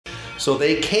So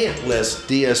they can't list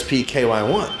DSP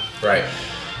KY1. Right.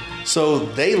 So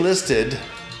they listed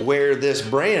where this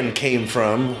brand came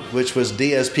from, which was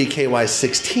DSP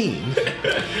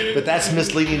KY16. But that's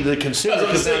misleading to the consumer.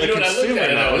 Because now the consumer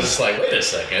knows. I was just like, wait a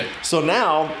second. So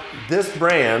now this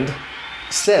brand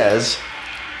says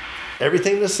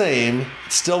everything the same,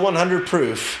 it's still 100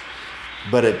 proof,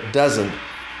 but it doesn't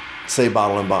say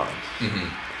bottle and bond. Mm-hmm.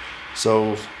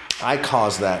 So I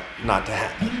caused that not to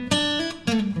happen.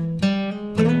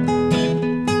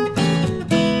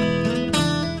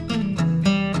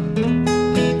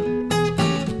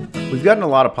 We've gotten a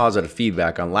lot of positive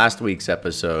feedback on last week's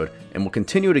episode, and we'll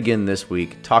continue it again this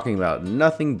week, talking about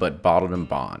nothing but bottled and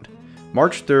bond.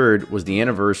 March 3rd was the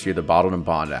anniversary of the Bottled and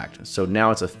Bond Act, so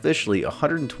now it's officially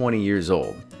 120 years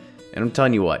old. And I'm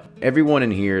telling you what, everyone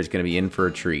in here is going to be in for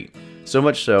a treat. So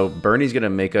much so, Bernie's going to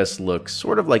make us look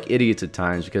sort of like idiots at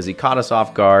times because he caught us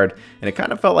off guard, and it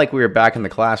kind of felt like we were back in the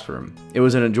classroom. It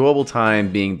was an enjoyable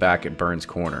time being back at Bern's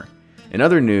Corner. In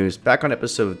other news, back on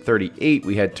episode 38,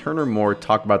 we had Turner Moore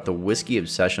talk about the Whiskey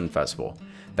Obsession Festival.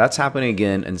 That's happening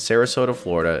again in Sarasota,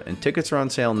 Florida, and tickets are on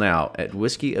sale now at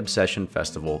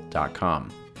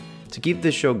whiskeyobsessionfestival.com. To keep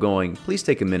this show going, please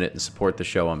take a minute and support the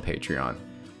show on Patreon.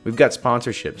 We've got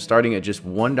sponsorships starting at just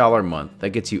 $1 a month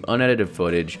that gets you unedited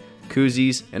footage,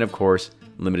 koozies, and of course,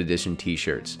 limited edition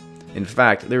t-shirts. In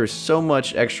fact, there is so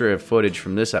much extra footage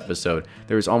from this episode,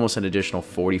 there is almost an additional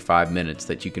 45 minutes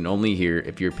that you can only hear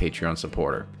if you're a Patreon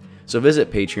supporter. So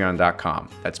visit patreon.com,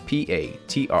 that's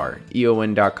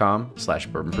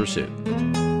patreon.com/Bourbon Pursuit.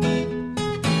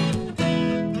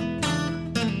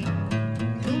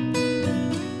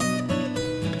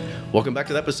 Welcome back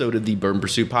to the episode of the Bourbon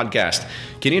Pursuit podcast.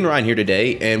 Kenny and Ryan here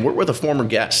today, and we're with a former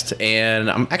guest. And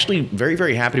I'm actually very,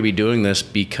 very happy to be doing this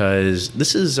because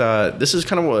this is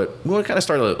kind of what we want to kind of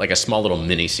start like a small little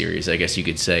mini series, I guess you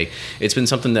could say. It's been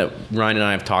something that Ryan and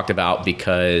I have talked about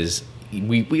because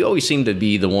we always seem to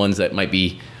be the ones that might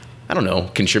be, I don't know,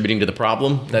 contributing to the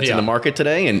problem that's in the market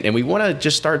today. And we want to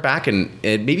just start back and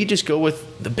maybe just go with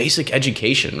the basic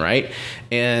education, right?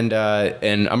 And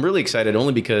I'm really excited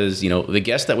only because, you know, the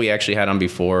guest that we actually had on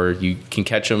before, you can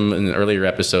catch him in the earlier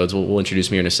episodes. We'll introduce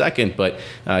him here in a second, but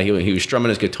he was strumming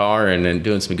his guitar and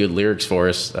doing some good lyrics for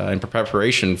us in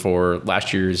preparation for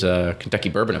last year's Kentucky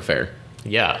Bourbon Affair.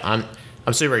 Yeah,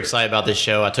 I'm super excited about this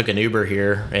show. I took an Uber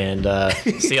here and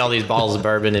see all these bottles of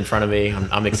bourbon in front of me.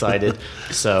 I'm excited,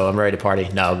 so I'm ready to party.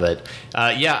 No, but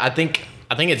yeah, I think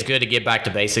it's good to get back to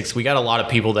basics. We got a lot of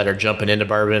people that are jumping into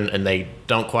bourbon and they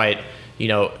don't quite,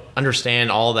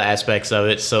 understand all the aspects of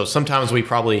it. So sometimes when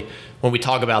we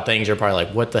talk about things, you're probably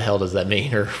like, what the hell does that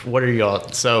mean? Or what are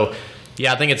y'all? So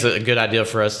yeah, I think it's a good idea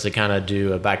for us to kind of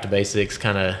do a back to basics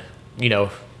kind of,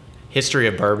 history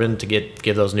of bourbon to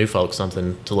give those new folks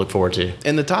something to look forward to.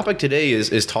 And the topic today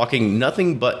is talking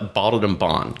nothing but bottled and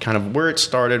bond, kind of where it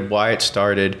started, why it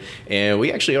started, and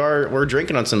we're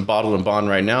drinking on some bottled and bond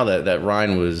right now that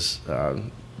Ryan was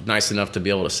nice enough to be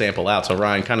able to sample out. So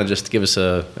Ryan, kind of just give us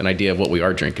an idea of what we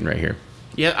are drinking right here.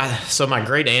 Yeah, so my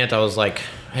great aunt, I was like,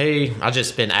 hey, I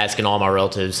just been asking all my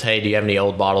relatives, hey, do you have any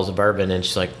old bottles of bourbon? And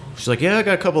she's like, yeah, I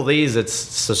got a couple of these.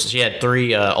 So she had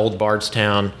 3 Old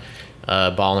Bardstown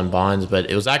bottle and bonds,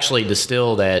 but it was actually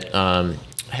distilled at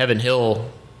Heaven Hill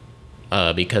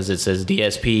because it says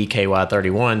DSP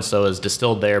KY31, so it's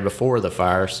distilled there before the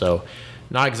fire. So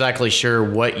not exactly sure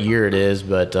what year it is,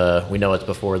 but we know it's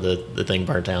before the thing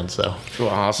burnt down. So well,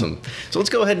 awesome. So let's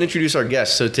go ahead and introduce our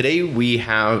guests. So today we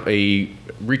have a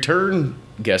return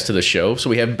guest to the show. So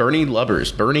we have Bernie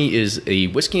Lubbers. Bernie is a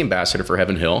whiskey ambassador for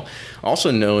Heaven Hill, also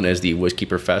known as the Whiskey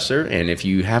Professor. And if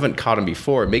you haven't caught him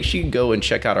before, make sure you go and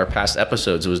check out our past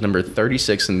episodes. It was number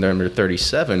 36 and number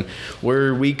 37,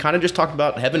 where we kind of just talked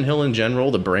about Heaven Hill in general,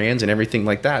 the brands and everything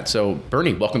like that. So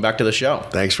Bernie, welcome back to the show.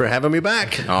 Thanks for having me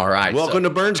back. All right. Welcome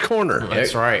to Bern's Corner.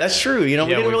 That's right. That's true. We didn't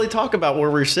really talk about where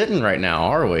we're sitting right now,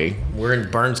 are we? We're in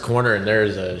Bern's Corner, and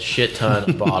there's a shit ton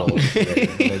of bottles there.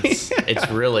 It's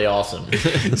really awesome.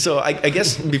 So I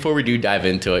guess before we do dive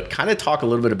into it, kind of talk a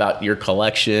little bit about your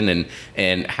collection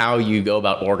and how you go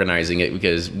about organizing it,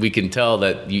 because we can tell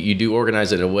that you do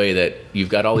organize it in a way that you've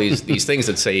got all these things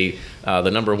that say the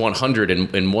number 100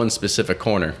 in one specific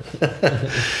corner.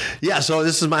 Yeah, so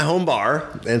this is my home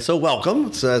bar, and so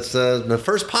welcome. So it's the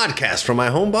first podcast from my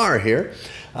home bar here.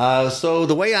 So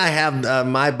the way I have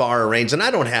my bar arranged, and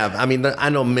I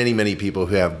know many people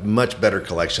who have much better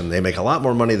collection. They make a lot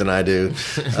more money than I do,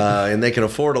 and they can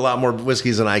afford a lot more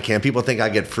whiskeys than I can. People think I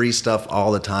get free stuff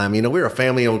all the time. We're a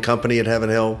family-owned company at Heaven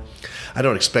Hill. I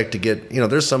don't expect to get,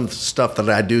 there's some stuff that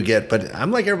I do get, but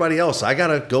I'm like everybody else. I got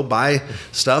to go buy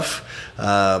stuff,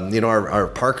 our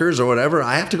Parkers or whatever.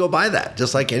 I have to go buy that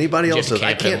just like anybody else does.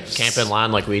 I can't camp in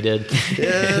line like we did.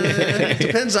 It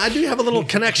depends. I do have a little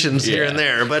connections here and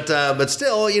there, but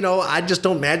still, I just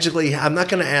don't magically. I'm not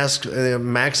going to ask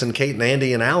Max and Kate and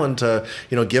Andy and Alan to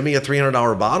give me a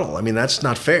 $300 bottle. I mean, that's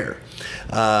not fair.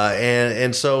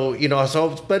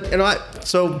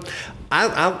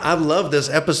 I love this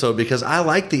episode because I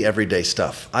like the everyday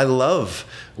stuff. I love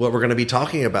what we're going to be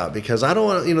talking about because I don't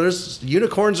want to, there's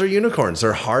unicorns are unicorns.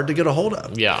 They're hard to get a hold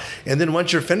of. Yeah. And then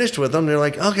once you're finished with them, they're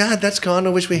like, oh God, that's gone. I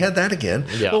wish we had that again.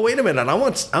 Yeah. Well, wait a minute. I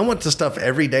want the stuff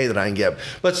every day that I can get.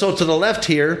 But so to the left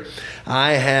here,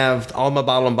 I have all my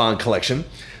Bottle and Bond collection.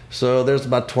 So there's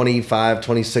about 25,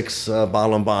 26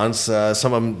 Bottle and Bonds.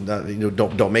 Some of them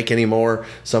don't make anymore.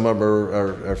 Some of them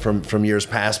are from years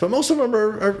past, but most of them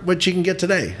are what you can get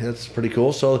today. That's pretty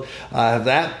cool. So I have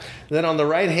that. Then on the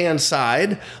right-hand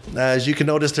side, as you can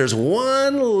notice, there's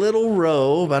one little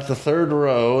row, about the third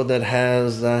row, that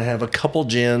has I have a couple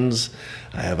gins.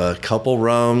 I have a couple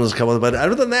rums, but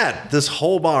other than that, this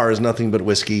whole bar is nothing but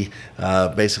whiskey,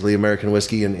 basically American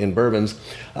whiskey and bourbons.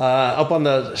 Up on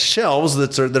the shelves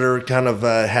that are kind of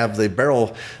have the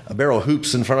barrel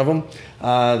hoops in front of them.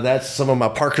 That's some of my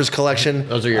Parker's collection.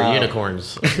 Those are your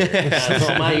unicorns. That's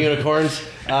all my unicorns.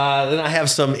 Then I have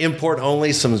some import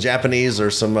only, some Japanese or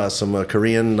some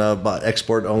Korean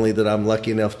export only that I'm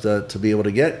lucky enough to be able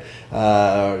to get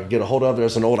a hold of.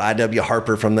 There's an old I.W.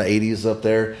 Harper from the 80s up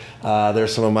there.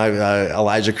 There's some of my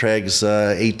Elijah Craig's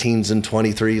 18s and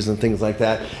 23s and things like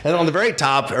that. And on the very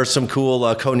top are some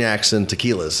cool cognacs and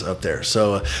tequilas up there.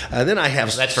 So then I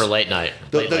have... That's for late night.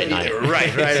 Late night.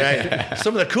 Right.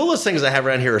 Some of the coolest things I have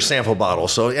around here are sample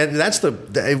bottles. So, and that's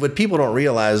what people don't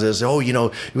realize is, we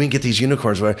can get these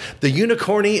unicorns. The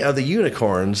unicorny of the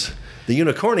unicorns, the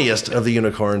unicorniest of the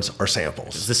unicorns are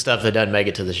samples. It's the stuff that doesn't make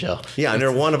it to the shelf. Yeah, and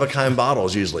they're one-of-a-kind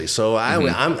bottles usually. So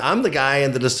I'm the guy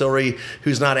in the distillery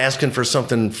who's not asking for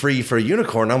something free for a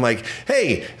unicorn. I'm like,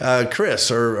 hey,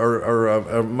 Chris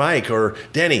or Mike or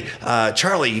Danny,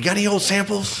 Charlie, you got any old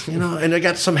samples? And I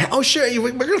got some. Oh, sure,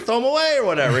 we're gonna throw them away or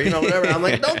whatever. Whatever. I'm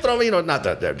like, don't throw them. Not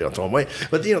that they don't throw them away,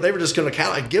 but they were just gonna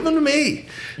give them to me.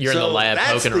 You're in the lab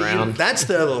poking around. That's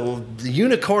the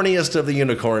unicorniest of the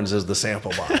unicorns is the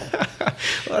sample bottle.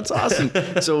 Well, that's awesome.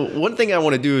 So one thing I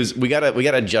want to do is we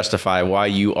gotta justify why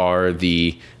you are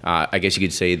the I guess you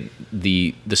could say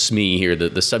the SME here,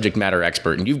 the subject matter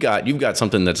expert, and you've got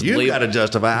something that's you've got to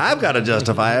justify. I've got to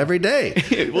justify every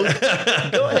day. Well,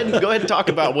 go ahead and talk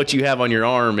about what you have on your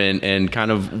arm and kind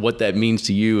of what that means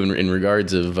to you in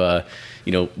regards of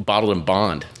Bottle and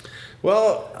Bond.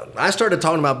 Well, I started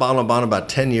talking about Bottle and Bond about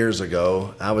 10 years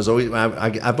ago.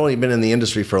 I've only been in the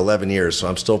industry for 11 years, so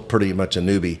I'm still pretty much a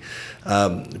newbie.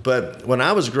 But when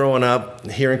I was growing up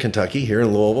here in Kentucky, here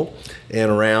in Louisville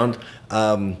and around,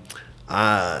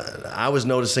 I was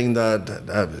noticing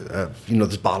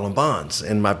this Bottle and Bonds,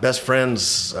 and my best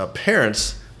friend's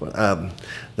parents.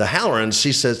 The Hallorans,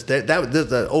 she says that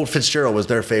the old Fitzgerald was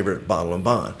their favorite Bottle and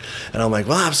Bond, and I'm like,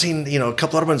 well, I've seen a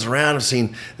couple other ones around. I've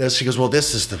seen this. She goes, well,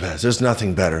 this is the best. There's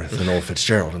nothing better than old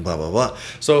Fitzgerald and blah blah blah.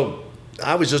 So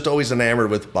I was just always enamored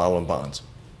with Bottle and Bonds.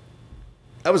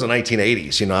 That was the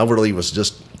 1980s. I really was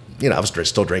just. I was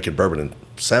still drinking bourbon and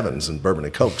sevens and bourbon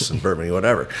and cokes and bourbon and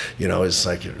whatever. It's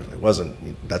like it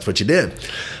wasn't. That's what you did,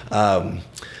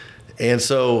 and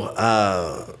so.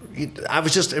 I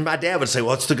was and my dad would say,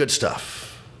 well, it's the good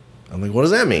stuff. I'm like, what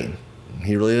does that mean?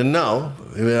 He really didn't know,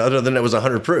 other than it was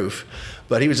 100 proof.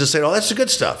 But he was just saying, oh, that's the good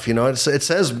stuff. It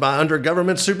says under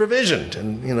government supervision.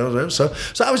 And, so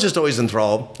I was just always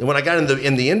enthralled. And when I got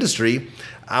in the industry,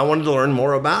 I wanted to learn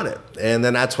more about it. And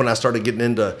then that's when I started getting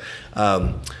into,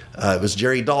 it was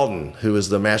Jerry Dalton, who was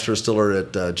the master distiller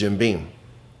at Jim Beam.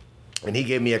 And he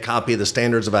gave me a copy of the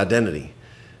Standards of Identity.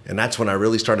 And that's when I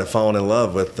really started falling in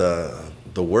love with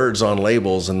the words on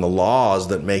labels and the laws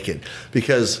that make it.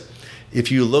 Because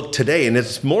if you look today, and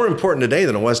it's more important today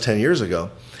than it was 10 years ago,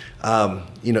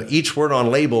 each word on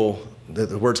label,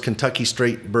 the words Kentucky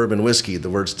Straight Bourbon Whiskey, the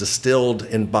words distilled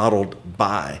and bottled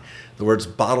by, the words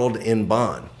bottled in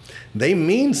bond, they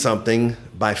mean something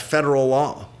by federal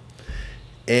law.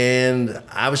 And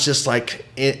I was just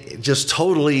just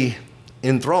totally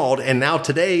enthralled. And now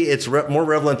today it's more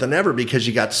relevant than ever because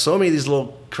you got so many of these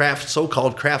little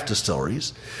so-called craft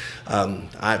distilleries.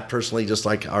 I personally, just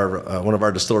like one of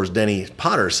our distillers, Denny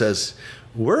Potter, says,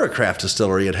 we're a craft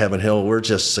distillery at Heaven Hill. We're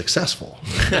just successful.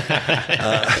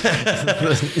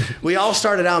 We all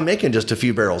started out making just a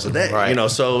few barrels a day,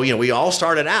 Right. So we all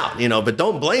started out, but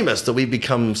don't blame us that we've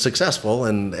become successful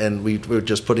and we're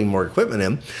just putting more equipment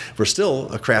in. We're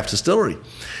still a craft distillery,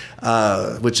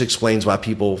 which explains why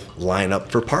people line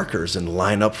up for Parkers and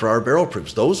line up for our barrel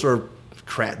proofs. Those are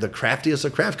the craftiest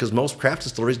of craft, because most craft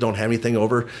distilleries don't have anything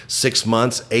over 6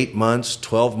 months, 8 months,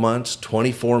 12 months,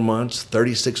 24 months,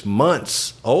 36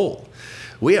 months old.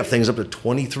 We have things up to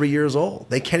 23 years old.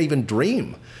 They can't even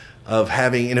dream of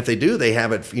having, and if they do, they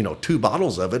have it, 2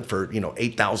 bottles of it for,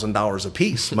 $8,000 a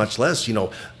piece, much less,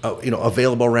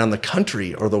 available around the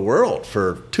country or the world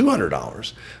for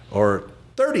 $200 or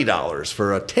 $30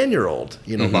 for a 10-year-old,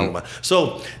 bottle.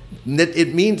 So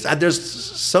it means there's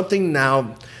something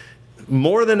now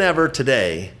more than ever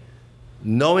today,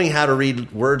 knowing how to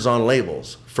read words on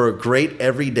labels for great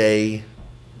everyday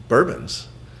bourbons,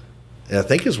 I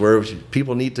think is where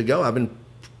people need to go. I've been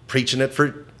preaching it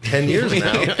for 10 years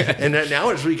now, and now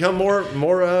it's become more.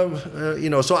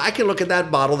 So I can look at that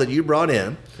bottle that you brought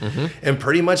in, and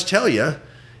pretty much tell you.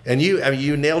 And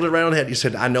you nailed it right on the head. You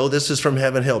said, I know this is from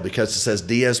Heaven Hill because it says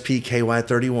DSP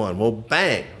KY31. Well,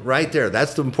 bang, right there.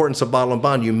 That's the importance of Bottle and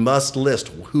Bond. You must list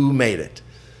who made it.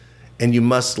 And you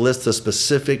must list the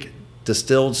specific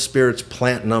distilled spirits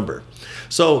plant number.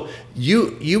 So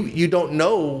you don't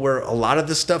know where a lot of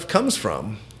this stuff comes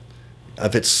from.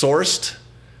 If it's sourced,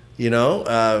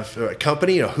 a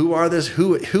company, who are this?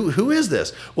 Who is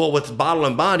this? Well, with Bottle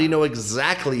and Bond, you know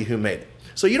exactly who made it.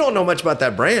 So you don't know much about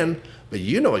that brand, but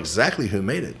you know exactly who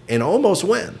made it and almost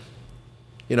when.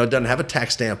 It doesn't have a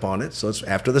tax stamp on it, so it's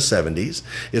after the 70s.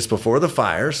 It's before the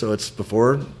fire, so it's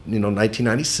before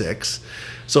 1996.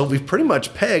 So we've pretty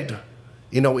much pegged.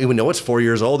 We know it's 4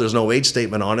 years old. There's no age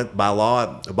statement on it. By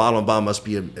law, a bottle and bond must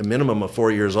be a minimum of 4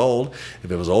 years old.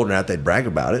 If it was older than that, they'd brag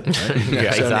about it. Right?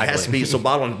 Yeah, So exactly. it has to be. So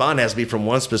bottle and bond has to be from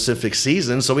one specific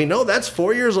season. So we know that's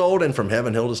 4 years old and from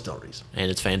Heaven Hill Distilleries.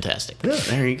 And it's fantastic. Yeah,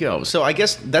 there you go. So I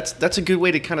guess that's a good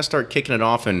way to kind of start kicking it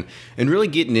off and really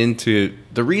getting into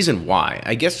the reason why.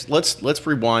 I guess let's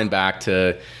rewind back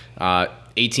to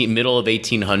middle of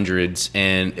 1800s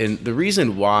and the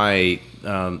reason why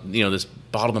this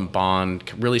Bottled and Bond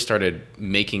really started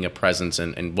making a presence,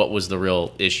 and what was the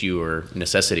real issue or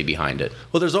necessity behind it?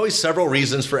 Well, there's always several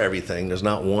reasons for everything. There's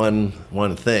not one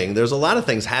thing. There's a lot of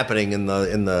things happening in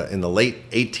the late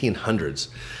 1800s.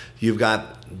 You've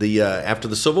got the after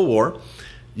the Civil War,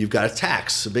 you've got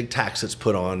a big tax that's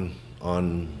put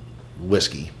on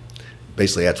whiskey.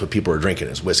 Basically, that's what people are drinking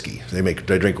is whiskey. They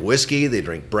drink whiskey, they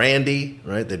drink brandy,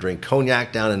 right? They drink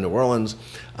cognac down in New Orleans.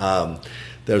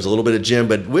 There's a little bit of gin,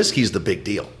 but whiskey's the big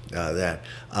deal.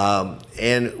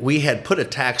 And we had put a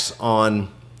tax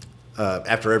on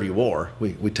after every war.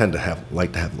 We tend to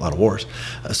like to have a lot of wars.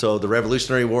 So the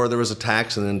Revolutionary War, there was a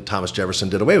tax, and then Thomas Jefferson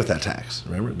did away with that tax.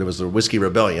 Remember, there was the Whiskey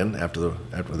Rebellion after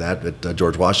that, but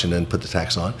George Washington put the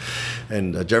tax on,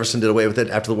 and Jefferson did away with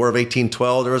it. After the War of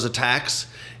 1812, there was a tax,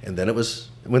 and then it was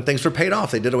when things were paid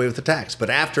off, they did away with the tax. But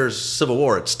after Civil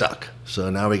War, it stuck. So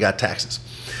now we got taxes.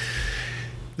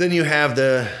 Then you have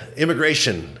the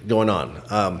immigration going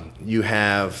on. You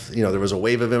have, there was a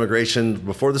wave of immigration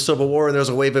before the Civil War, and there was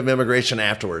a wave of immigration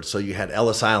afterwards. So you had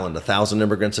Ellis Island, 1,000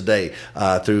 immigrants a day.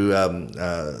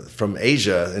 From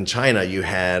Asia and China, you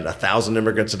had 1,000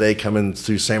 immigrants a day coming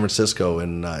through San Francisco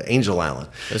and Angel Island.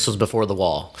 This was before the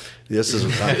wall. This is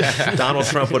Donald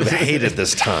Trump would have hated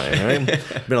this time. Right?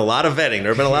 There's been a lot of vetting. There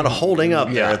have been a lot of holding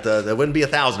up there. There wouldn't be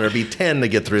 1,000. There'd be 10 to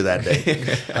get through that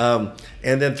day.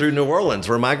 And then through New Orleans,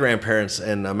 where my grandparents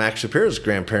and Max Shapiro's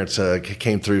grandparents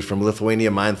came through from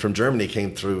Lithuania. Mine from Germany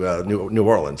came through New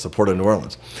Orleans, the port of New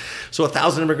Orleans. So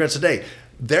 1,000 immigrants a day.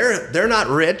 They're not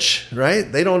rich, right?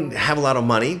 They don't have a lot of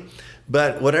money,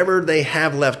 but whatever they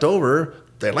have left over,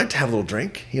 they like to have a little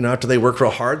drink. After they work real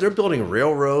hard, they're building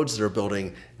railroads, they're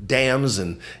building dams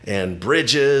and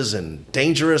bridges and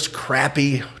dangerous,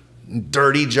 crappy,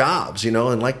 dirty jobs.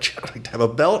 And like to have a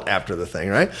belt after the thing,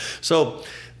 right? So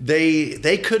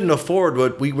they couldn't afford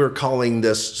what we were calling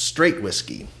this straight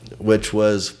whiskey, which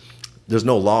was, there's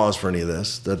no laws for any of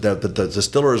this. The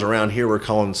distillers around here were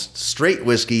calling straight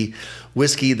whiskey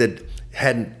that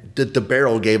the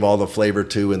barrel gave all the flavor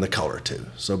to and the color to.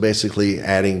 So basically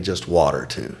adding just water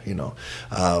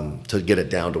to get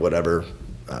it down to whatever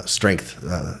strength.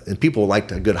 And people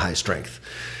liked a good high strength.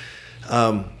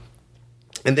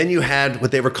 And then you had what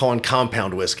they were calling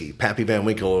compound whiskey. Pappy Van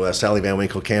Winkle, Sally Van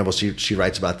Winkle Campbell, she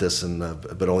writes about this in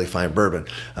But Only Fine Bourbon.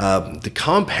 The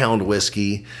compound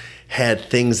whiskey had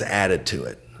things added to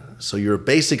it. So you're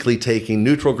basically taking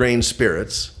neutral grain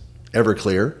spirits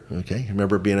Everclear. Okay, you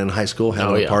remember being in high school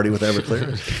having a party with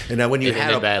Everclear, and now when you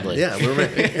had it badly.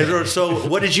 Yeah. So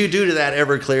what did you do to that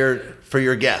Everclear for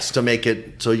your guests to make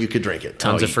it so you could drink it?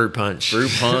 Tons of fruit punch.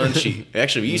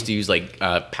 Actually, we used to use like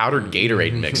powdered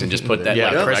Gatorade mix and just put that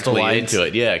Crystal directly Lights. into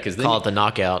it. Yeah, because Call it the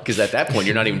knockout. Because at that point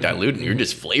you're not even diluting; you're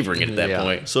just flavoring it at that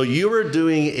point. So you were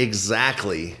doing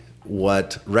exactly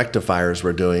what rectifiers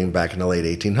were doing back in the late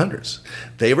 1800s.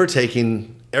 They were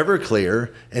taking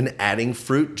Everclear and adding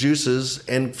fruit juices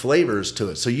and flavors to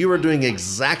it. So you were doing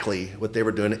exactly what they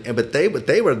were doing, but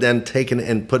they were then taking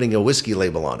and putting a whiskey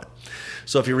label on it.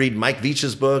 So if you read Mike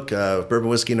Veach's book, Bourbon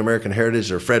Whiskey and American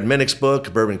Heritage, or Fred Minnick's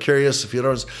book, Bourbon Curious, if you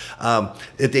know,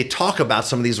 they talk about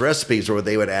some of these recipes where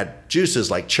they would add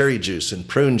juices like cherry juice and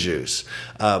prune juice,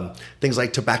 things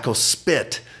like tobacco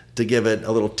spit to give it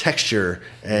a little texture,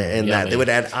 and that they would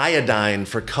add iodine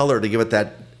for color to give it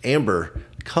that amber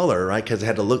color, right? Because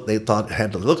they thought it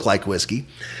had to look like whiskey,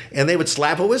 and they would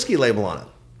slap a whiskey label on it.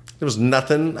 There was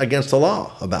nothing against the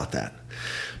law about that.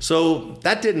 So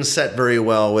that didn't set very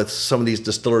well with some of these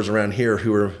distillers around here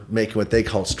who were making what they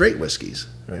called straight whiskeys,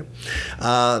 right?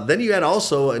 Then you had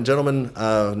also a gentleman.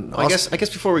 I guess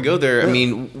before we go there, I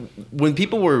mean, when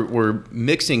people were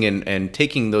mixing and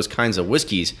taking those kinds of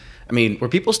whiskeys, I mean, were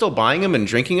people still buying them and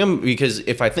drinking them? Because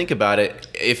if I think about it,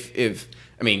 if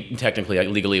I mean, technically,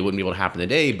 legally, it wouldn't be able to happen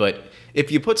today, but if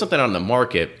you put something on the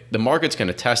market's going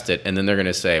to test it, and then they're going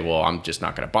to say, well, I'm just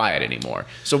not going to buy it anymore.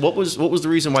 So what was the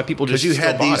reason why people just Because you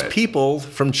had these people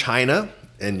from China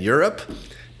and Europe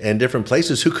and different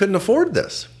places who couldn't afford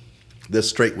this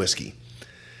straight whiskey.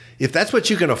 If that's what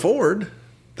you can afford,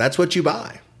 that's what you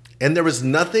buy. And there was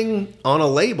nothing on a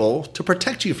label to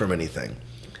protect you from anything.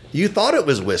 You thought it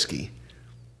was whiskey,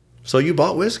 so you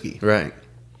bought whiskey. Right.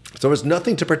 So there was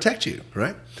nothing to protect you,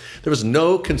 right? There was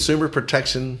no consumer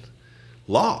protection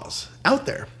laws out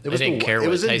there. It was didn't care what it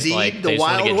was it tastes indeed like. the They just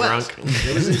wanna Wild get West. drunk.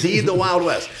 It was indeed the Wild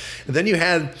West. And then you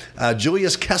had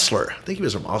Julius Kessler. I think he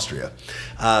was from Austria.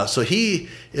 So he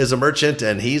is a merchant,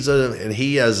 and he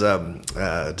has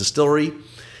a distillery,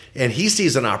 and he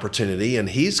sees an opportunity, and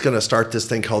he's going to start this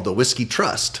thing called the Whiskey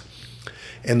Trust.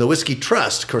 And the Whiskey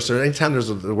Trust, of course, anytime there's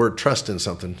the word trust in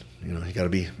something, you know, you got to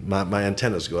be, my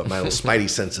antennas go up, my little spidey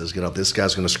senses, you know, this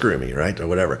guy's going to screw me, right, or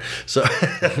whatever. So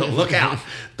look out,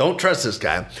 don't trust this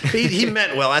guy. He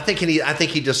meant well. I think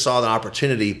he just saw the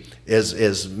opportunity as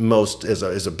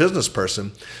a business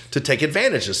person to take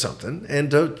advantage of something and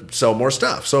to sell more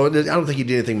stuff. So I don't think he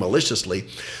did anything maliciously,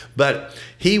 but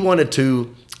he wanted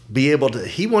to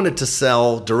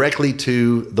sell directly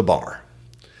to the bar.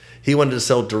 He wanted to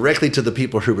sell directly to the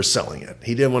people who were selling it.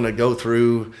 He didn't want to go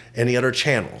through any other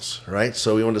channels, right?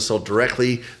 So he wanted to sell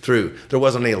directly through. There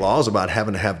wasn't any laws about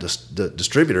having to have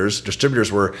distributors.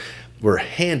 Distributors were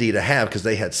handy to have because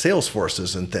they had sales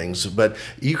forces and things, but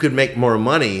you could make more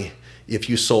money if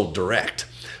you sold direct.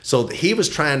 So he was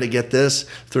trying to get this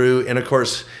through, and of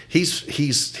course,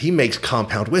 he makes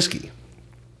compound whiskey,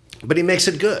 but he makes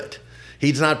it good.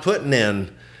 He's not putting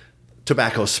in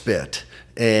tobacco spit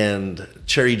and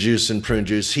cherry juice and prune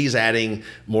juice. He's adding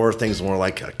more things, more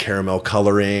like caramel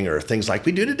coloring or things like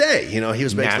we do today. You know, he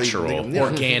was basically natural,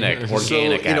 organic. So,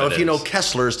 you know, if you know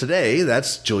Kessler's today,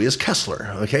 that's Julius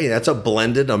Kessler. Okay, that's a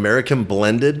American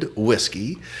blended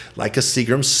whiskey, like a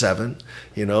Seagram 7.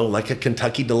 You know, like a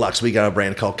Kentucky Deluxe. We got a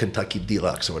brand called Kentucky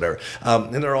Deluxe or whatever,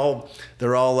 and they're all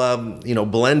you know,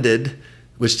 blended,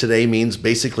 which today means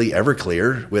basically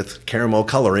Everclear with caramel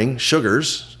coloring,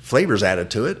 sugars, flavors added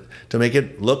to it to make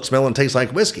it look, smell, and taste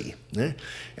like whiskey.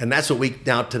 And that's what we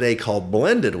now today call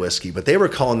blended whiskey, but they were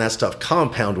calling that stuff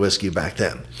compound whiskey back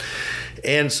then.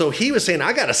 And so he was saying,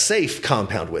 I got a safe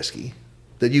compound whiskey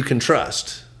that you can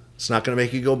trust. It's not going to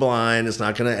make you go blind. It's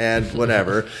not going to add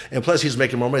whatever. And plus, he's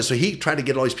making more money. So he tried to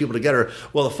get all these people together.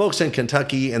 Well, the folks in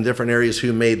Kentucky and different areas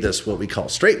who made this, what we call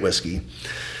straight whiskey,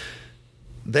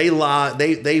 they had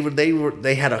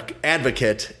an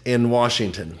advocate in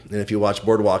Washington, and if you watch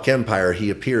Boardwalk Empire,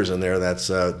 he appears in there. That's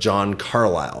John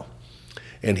Carlyle,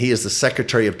 and he is the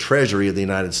Secretary of Treasury of the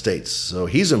United States. So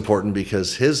he's important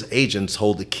because his agents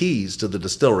hold the keys to the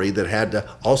distillery that had to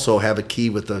also have a key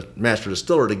with the master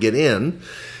distiller to get in.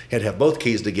 Had to have both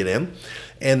keys to get in,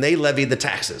 and they levied the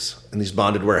taxes in these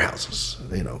bonded warehouses.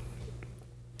 You know,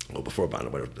 well, before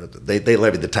bonded warehouses, they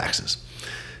levied the taxes.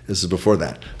 This is before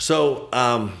that.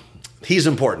 So he's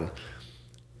important.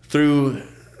 Through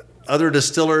other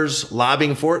distillers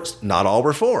lobbying for it, not all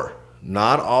were for.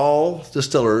 Not all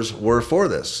distillers were for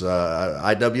this.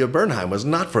 I.W. Bernheim was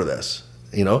not for this.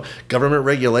 You know, government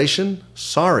regulation,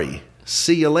 sorry.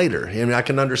 See you later. I mean, I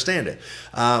can understand it.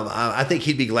 I think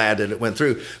he'd be glad that it went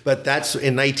through. But that's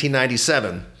in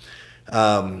 1997.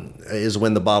 is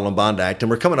when the Bottle and Bond Act, and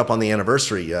we're coming up on the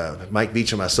anniversary. Mike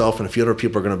Beach and myself and a few other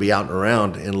people are going to be out and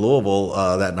around in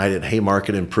Louisville that night at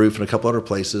Haymarket and Proof and a couple other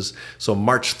places. So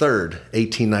March 3rd,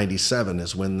 1897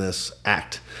 is when this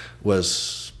act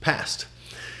was passed.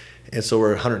 And so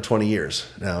we're 120 years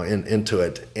now into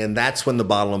it. And that's when the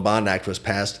Bottle and Bond Act was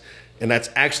passed. And that's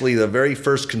actually the very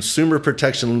first consumer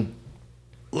protection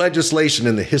legislation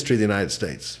in the history of the United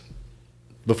States,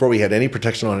 before we had any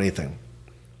protection on anything.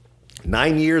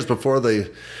 9 years before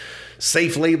the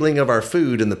safe labeling of our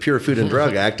food in the Pure Food and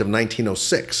Drug Act of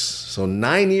 1906. So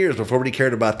 9 years before we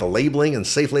cared about the labeling and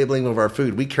safe labeling of our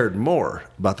food, we cared more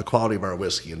about the quality of our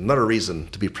whiskey. Another reason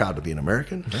to be proud to be an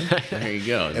American. There you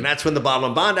go. And that's when the Bottle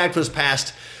and Bond Act was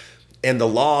passed, and the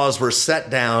laws were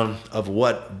set down of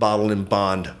what bottle and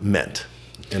bond meant.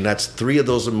 And that's three of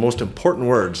those most important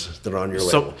words that are on your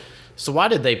label. So why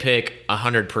did they pick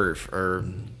 100 proof or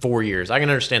 4 years? I can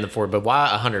understand the 4, but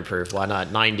why 100 proof? Why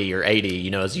not 90 or 80?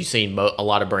 You know, as you've seen a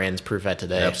lot of brands proof at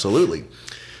today. Absolutely.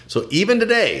 So even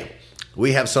today,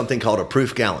 we have something called a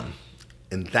proof gallon.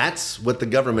 And that's what the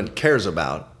government cares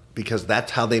about, because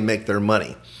that's how they make their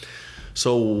money.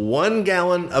 So 1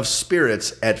 gallon of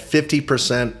spirits at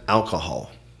 50%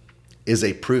 alcohol is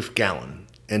a proof gallon.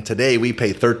 And today we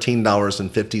pay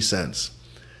 $13.50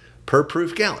 per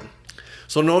proof gallon.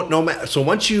 So so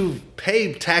once you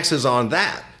pay taxes on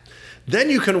that, then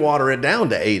you can water it down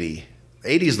to 80.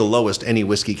 80 is the lowest any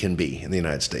whiskey can be in the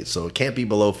United States. So it can't be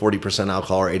below 40%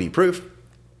 alcohol or 80 proof.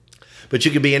 But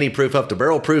you can be any proof up to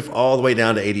barrel proof all the way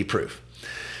down to 80 proof.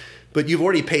 But you've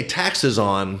already paid taxes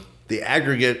on the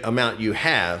aggregate amount you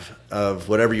have of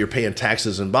whatever you're paying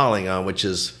taxes and bottling on, which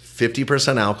is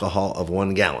 50% alcohol of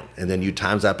 1 gallon. And then you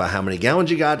times that by how many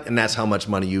gallons you got, and that's how much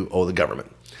money you owe the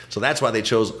government. So that's why they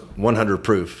chose 100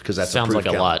 proof, because that's sounds a proof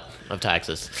like gallon. a lot of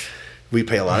taxes. We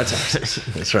pay a lot of taxes.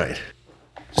 That's right.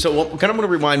 So well, kind of want to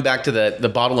rewind back to the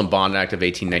Bottle and Bond Act of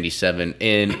 1897.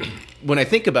 And when I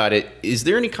think about it, is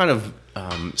there any kind of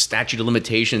statute of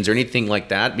limitations or anything like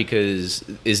that? Because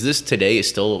is this today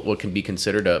still what can be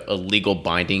considered a legal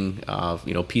binding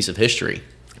piece of history?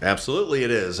 Absolutely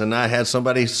it is. And I had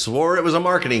somebody swore it was a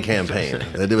marketing campaign,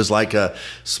 that it was like a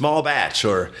small batch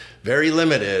or very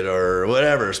limited or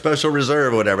whatever, special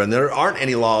reserve or whatever. And there aren't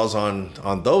any laws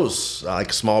on those,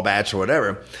 like small batch or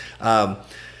whatever.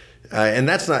 And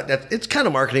that's not, it's kind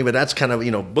of marketing, but that's kind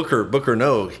of, Booker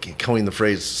No coined the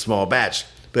phrase small batch.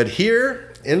 But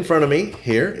here in front of me,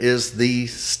 here is the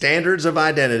standards of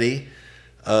identity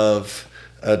of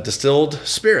distilled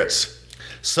spirits.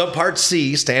 Subpart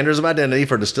C, Standards of Identity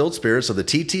for Distilled Spirits of the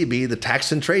TTB, the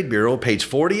Tax and Trade Bureau, page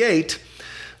 48,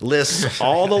 lists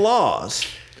all the laws,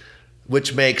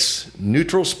 which makes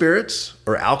neutral spirits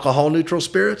or alcohol neutral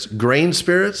spirits, grain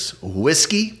spirits,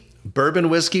 whiskey, bourbon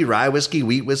whiskey, rye whiskey,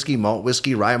 wheat whiskey, malt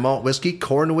whiskey, rye malt whiskey,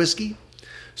 corn whiskey,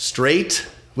 straight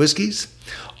whiskeys,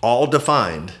 all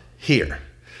defined here.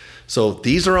 So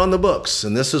these are on the books,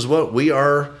 and this is what we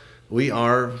have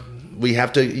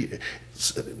to...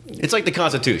 It's like the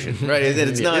Constitution, right?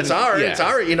 It's not. It's our,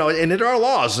 and it are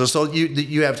laws. So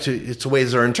you have to. It's the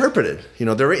ways they're interpreted.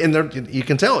 They're in there. You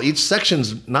can tell each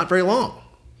section's not very long,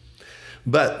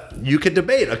 but you could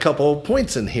debate a couple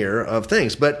points in here of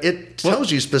things. But it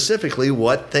tells you specifically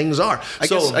what things are.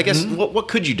 I guess what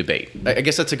could you debate? I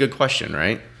guess that's a good question,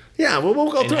 right? Yeah,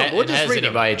 we'll go through it. We'll just read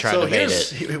them. Anybody tried to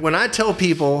debate it? When I tell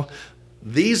people.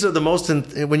 These are the most,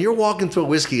 when you're walking through a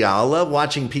whiskey aisle, I love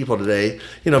watching people today,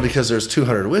 because there's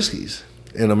 200 whiskeys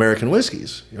in American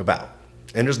whiskeys about,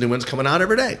 and there's new ones coming out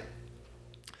every day.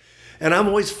 And I'm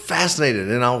always fascinated,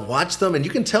 and I'll watch them, and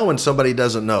you can tell when somebody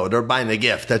doesn't know. They're buying a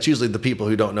gift. That's usually the people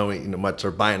who don't know much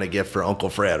are buying a gift for Uncle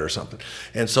Fred or something.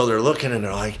 And so they're looking, and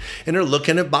they're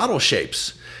looking at bottle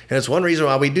shapes. And it's one reason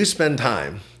why we do spend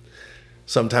time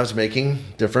sometimes making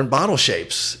different bottle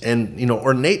shapes and,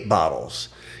 ornate bottles.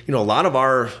 A lot of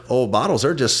our old bottles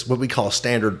are just what we call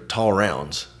standard tall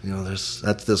rounds.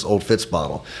 That's this Old Fitz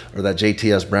bottle or that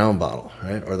JTS Brown bottle,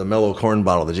 right? Or the Mellow Corn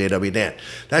bottle, the JW Dan.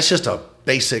 That's just a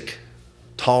basic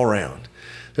tall round.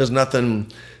 There's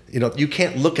nothing, you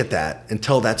can't look at that and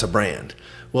tell that's a brand.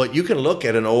 Well, you can look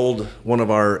at one of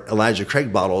our Elijah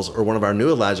Craig bottles or one of our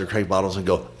new Elijah Craig bottles and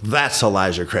go, that's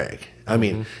Elijah Craig. I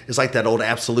mean, it's like that old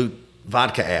Absolute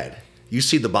vodka ad. You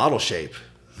see the bottle shape,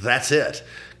 that's it.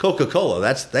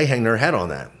 Coca-Cola, they hang their hat on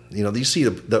that. You see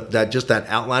that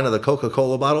outline of the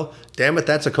Coca-Cola bottle. Damn it,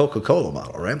 that's a Coca-Cola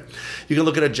bottle, right? You can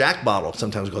look at a Jack bottle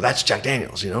sometimes and go, that's Jack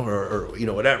Daniels, or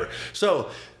whatever. So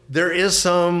there is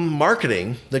some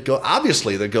marketing that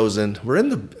goes in.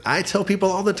 I tell people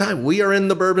all the time, we are in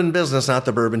the bourbon business, not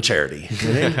the bourbon charity.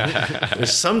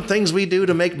 There's some things we do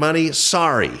to make money.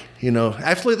 Sorry,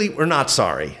 absolutely, we're not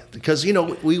sorry, because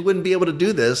we wouldn't be able to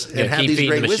do this and have these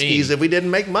great whiskeys if we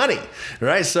didn't make money,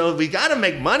 right? So we got to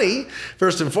make money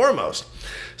first and foremost.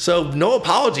 So no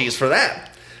apologies for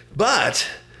that, but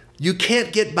you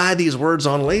can't get by these words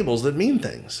on labels that mean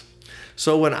things.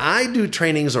 So when I do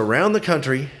trainings around the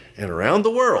country and around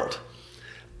the world,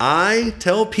 I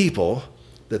tell people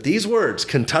that these words,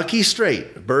 Kentucky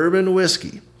Straight Bourbon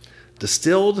Whiskey,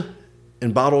 distilled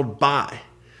and bottled by,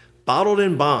 bottled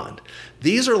in bond.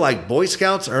 These are like Boy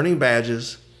Scouts earning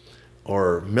badges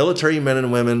or military men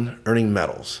and women earning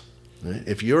medals.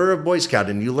 If you're a Boy Scout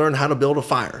and you learn how to build a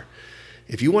fire,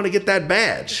 if you want to get that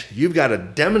badge, you've got to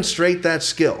demonstrate that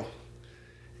skill.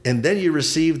 And then you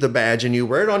receive the badge and you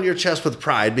wear it on your chest with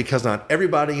pride, because not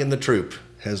everybody in the troop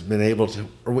has been able to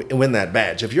win that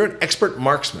badge. If you're an expert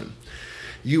marksman,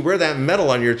 you wear that medal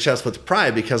on your chest with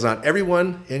pride, because not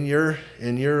everyone on your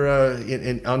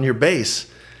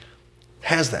base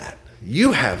has that.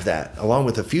 You have that, along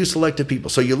with a few selected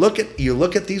people. So you look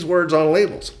at these words on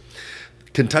labels.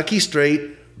 Kentucky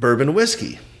Straight Bourbon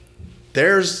Whiskey.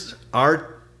 There's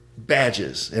our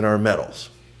badges and our medals.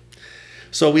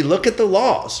 So we look at the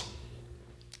laws,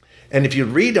 and if you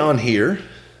read on here,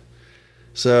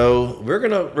 so we're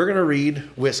gonna read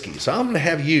whiskey. So I'm gonna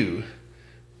have you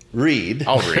read.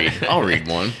 I'll read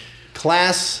one.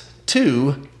 Class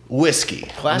 2 whiskey.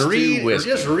 Class 2 whiskey.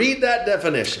 Just read that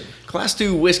definition. Class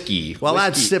 2 whiskey. While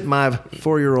I'd sip my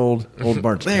 4-year-old Old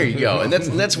Barnes. There you go. And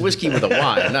that's whiskey with a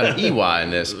Y, not an EY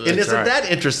in this. And isn't that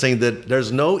interesting that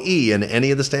there's no E in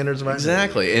any of the standards of our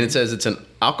Exactly. And it says it's an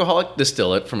alcoholic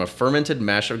distillate from a fermented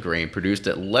mash of grain produced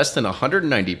at less than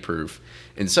 190 proof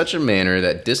in such a manner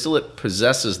that distillate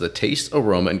possesses the taste,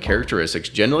 aroma, and characteristics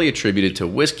generally attributed to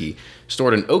whiskey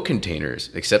stored in oak containers,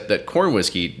 except that corn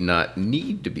whiskey do not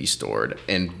need to be stored,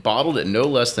 and bottled at no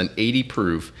less than 80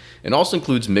 proof, and also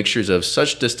includes mixtures of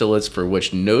such distillates for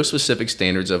which no specific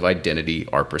standards of identity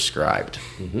are prescribed.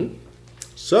 Mm-hmm.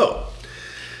 So,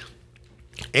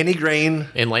 any grain...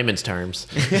 In layman's terms.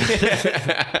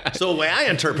 So the way I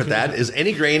interpret that is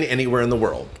any grain anywhere in the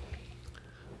world.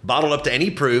 Bottled up to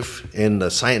any proof. In the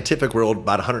scientific world,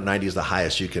 about 190 is the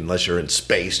highest you can, unless you're in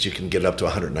space, you can get up to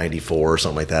 194 or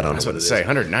something like that. I don't know what it is.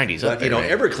 190 is up there.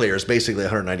 Everclear is basically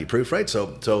 190 proof, right?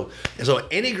 So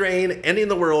any grain, any in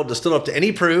the world, distilled up to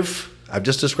any proof. I've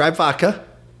just described vodka,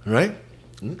 right?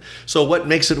 So what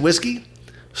makes it whiskey?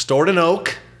 Stored in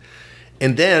oak.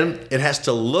 And then it has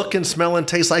to look and smell and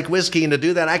taste like whiskey. And to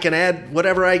do that, I can add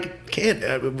whatever I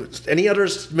can, any other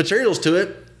materials to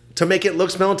it to make it look,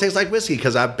 smell, and taste like whiskey,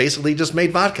 because I basically just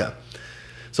made vodka.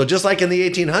 So just like in the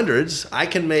 1800s, I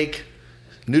can make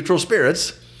neutral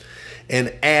spirits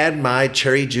and add my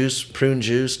cherry juice, prune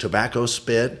juice, tobacco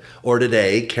spit, or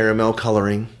today, caramel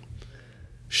coloring,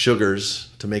 sugars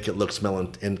to make it look, smell,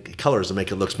 and colors to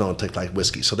make it look, smell, and taste like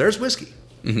whiskey. So there's whiskey.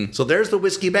 Mm-hmm. So there's the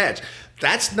whiskey badge.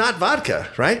 That's not vodka,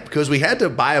 right? Because we had to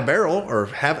buy a barrel or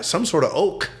have some sort of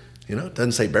oak. It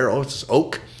doesn't say barrel, it's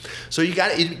oak. So you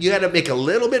got to make a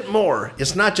little bit more.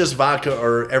 It's not just vodka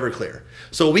or Everclear.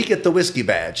 So we get the whiskey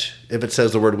badge if it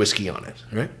says the word whiskey on it,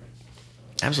 right?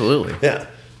 Absolutely. Yeah.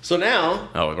 So now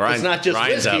it's not just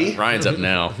whiskey. Ryan's up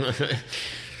now.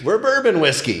 We're bourbon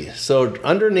whiskey. So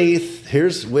underneath,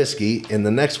 here's whiskey, and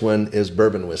the next one is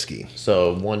bourbon whiskey.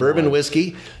 So bourbon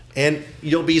whiskey. And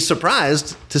you'll be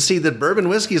surprised to see that bourbon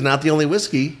whiskey is not the only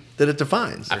whiskey that it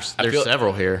defines. There's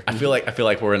several here. I feel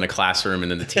like we're in a classroom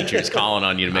and then the teacher's calling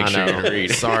on you to make sure you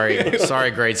read.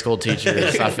 Sorry, grade school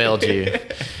teachers, I failed you.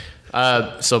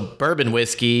 So bourbon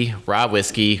whiskey, rye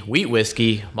whiskey, wheat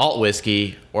whiskey, malt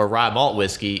whiskey, or rye malt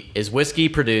whiskey is whiskey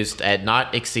produced at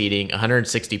not exceeding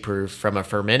 160 proof from a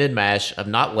fermented mash of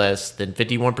not less than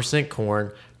 51%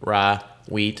 corn, rye,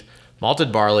 wheat,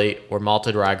 malted barley, or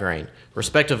malted rye grain,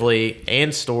 respectively,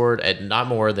 and stored at not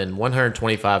more than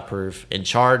 125 proof in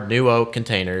charred new oak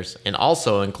containers, and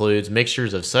also includes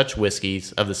mixtures of such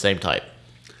whiskeys of the same type.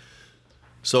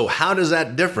 So how does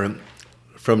that differ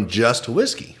from just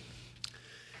whiskey?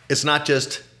 It's not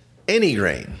just any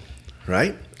grain,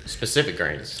 right? Specific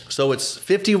grains. So it's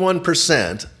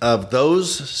 51% of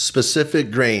those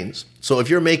specific grains. So if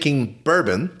you're making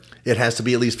bourbon, it has to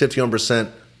be at least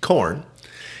 51% corn.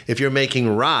 If you're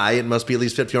making rye, it must be at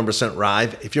least 51% rye.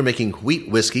 If you're making wheat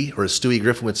whiskey, or as Stewie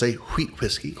Griffin would say, wheat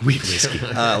whiskey. Wheat whiskey.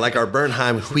 Like our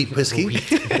Bernheim wheat whiskey,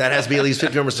 that has to be at least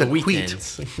 51% wheat.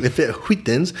 Wheatens.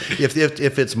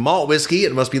 If it's malt whiskey,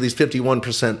 it must be at least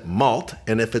 51% malt.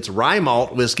 And if it's rye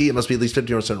malt whiskey, it must be at least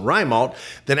 51% rye malt.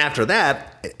 Then after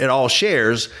that, it all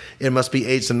shares. It must be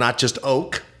aged in not just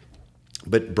oak,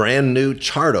 but brand new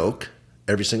charred oak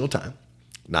every single time.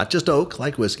 Not just oak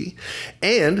like whiskey.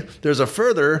 And there's a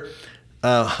further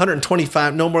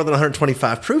 125, no more than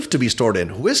 125 proof to be stored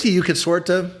in. Whiskey, you could store it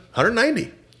to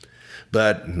 190,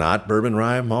 but not bourbon,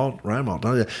 rye malt.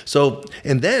 So,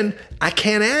 and then I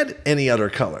can't add any other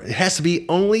color. It has to be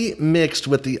only mixed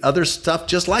with the other stuff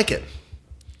just like it.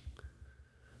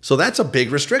 So that's a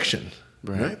big restriction,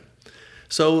 right?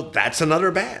 So that's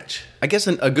another batch. I guess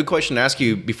a good question to ask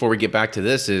you before we get back to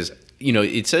this is, you know,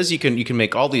 it says you can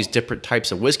make all these different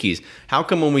types of whiskeys. How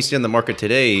come when we see on the market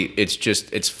today,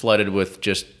 it's flooded with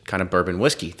just kind of bourbon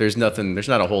whiskey? There's not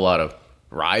a whole lot of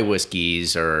rye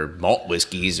whiskeys or malt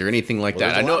whiskeys or anything like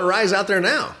that. There's a lot of ryes out there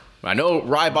now. I know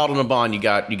rye bottled in a bond. You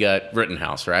got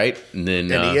Rittenhouse, right? And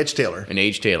then H. Taylor. And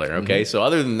H. Taylor. Okay, so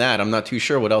other than that, I'm not too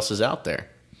sure what else is out there.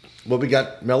 Well, we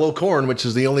got Mellow Corn, which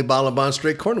is the only bottle of bond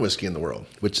straight corn whiskey in the world,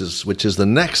 which is the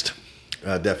next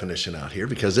definition out here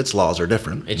because its laws are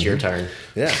different. It's your turn.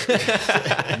 Yeah.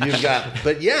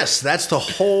 But yes, that's the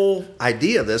whole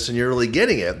idea of this, and you're really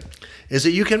getting it, is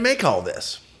that you can make all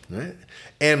this, right?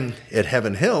 And at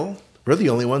Heaven Hill, we're the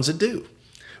only ones that do.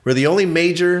 We're the only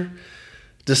major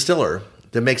distiller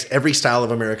that makes every style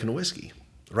of American whiskey.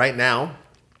 Right now,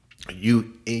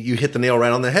 you hit the nail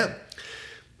right on the head.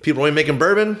 People are only making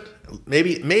bourbon,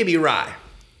 maybe rye.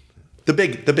 The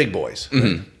big boys,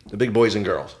 right? The big boys and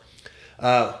girls.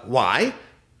 Why?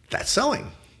 That's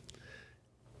selling.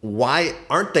 Why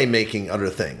aren't they making other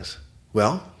things?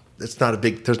 Well, there's not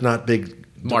big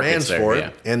demands for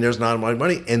it, and there's not a lot of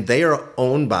money, and they are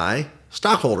owned by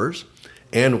stockholders,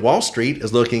 and Wall Street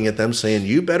is looking at them saying,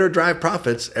 you better drive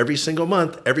profits every single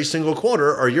month, every single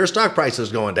quarter, or your stock price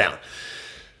is going down.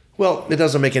 Well, it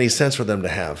doesn't make any sense for them to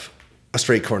have a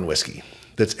straight corn whiskey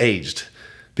that's aged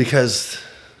because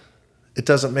it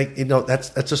doesn't make,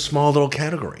 that's a small little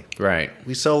category. Right.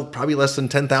 We sell probably less than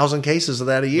 10,000 cases of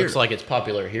that a year. Looks like it's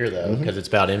popular here, though, because it's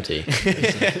about empty.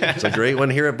 It's a great one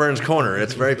here at Bern's Corner.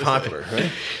 It's very popular.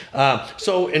 Right?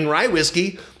 So in rye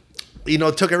whiskey,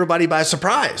 it took everybody by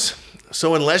surprise.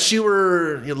 So unless you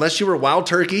were Wild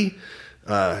Turkey,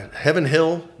 Heaven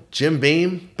Hill, Jim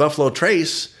Beam, Buffalo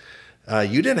Trace,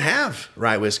 you didn't have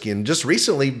rye whiskey. And just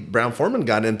recently, Brown-Forman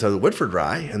got into the Woodford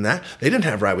rye, and that they didn't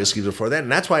have rye whiskey before that.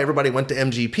 And that's why everybody went to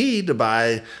MGP to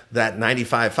buy that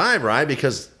 95.5 rye,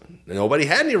 because nobody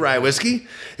had any rye whiskey.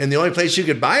 And the only place you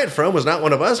could buy it from was not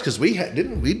one of us, because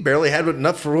we barely had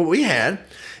enough for what we had.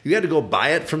 You had to go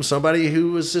buy it from somebody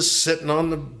who was just sitting on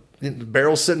the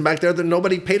barrel sitting back there that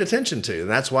nobody paid attention to. And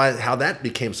that's how that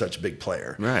became such a big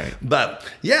player. Right. But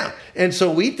yeah. And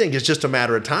so we think it's just a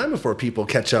matter of time before people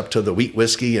catch up to the wheat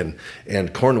whiskey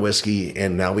and corn whiskey.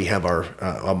 And now we have our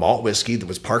a malt whiskey that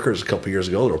was Parker's a couple years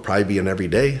ago. It'll probably be an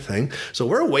everyday thing. So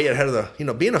we're way ahead of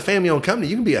being a family owned company,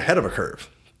 you can be ahead of a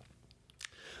curve.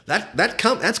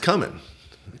 That's coming.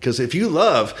 Because if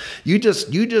you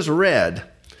just read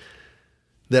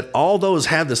that all those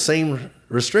have the same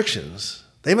restrictions,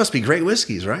 they must be great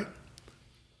whiskeys, right?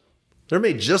 They're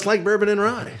made just like bourbon and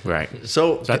rye. Right.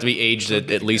 So they have to be aged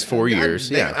at least 4 years.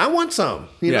 Yeah. I want some.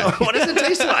 You know, what does it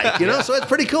taste like? So it's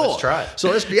pretty cool. Let's try it. So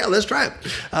let's try it.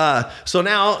 So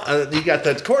now you got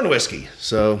the corn whiskey.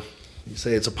 So you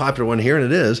say it's a popular one here, and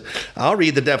it is. I'll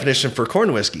read the definition for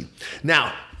corn whiskey.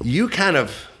 Now, the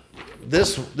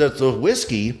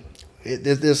whiskey,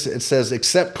 it says,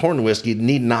 except corn whiskey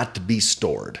need not to be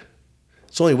stored.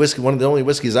 It's only whiskey. One of the only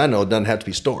whiskeys I know doesn't have to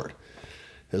be stored.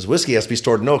 Because whiskey has to be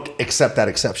stored in oak, except that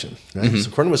exception. Right? Mm-hmm.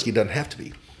 So corn whiskey doesn't have to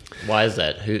be. Why is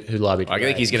that? Who lobbied? I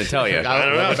think he's going to tell you. I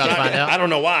don't know. About to find out? I don't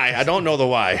know why. I don't know the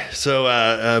why. So,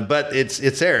 but it's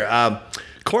there.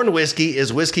 Corn whiskey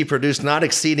is whiskey produced not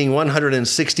exceeding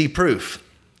 160 proof.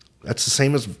 That's the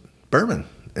same as bourbon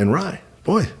and rye.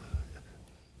 Boy,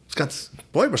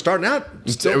 we're starting out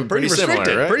still pretty restricted.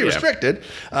 Similar, right? Pretty restricted.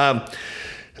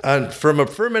 From a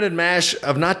fermented mash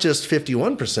of not just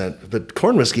 51%, but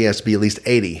corn whiskey has to be at least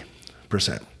 80%.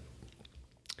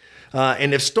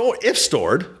 And if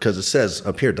stored, because it says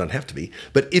up here it doesn't have to be,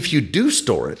 but if you do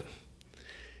store it,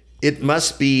 it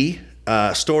must be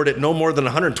stored at no more than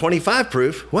 125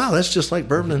 proof. Wow, that's just like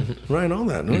bourbon and rye and all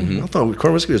that. I thought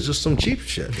corn whiskey was just some cheap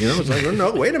shit. It's like,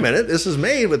 no, wait a minute. This is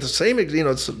made with the same,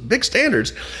 it's big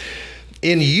standards.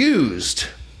 In used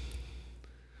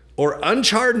or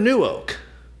uncharred new oak,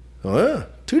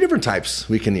 2 Two different types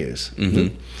we can use.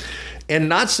 And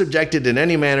not subjected in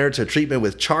any manner to treatment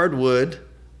with charred wood,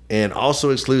 and also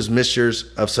excludes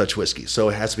mixtures of such whiskey. So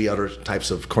it has to be other types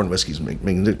of corn whiskeys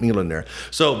mingled in there.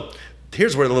 So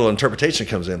here's where the little interpretation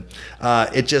comes in.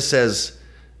 It just says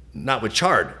not with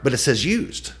charred, but it says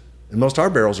used. And most of our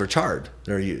barrels are charred.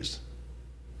 They're used.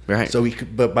 Right. So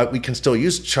but we can still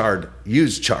use charred.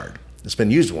 It's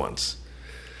been used once.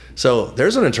 So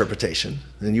there's an interpretation,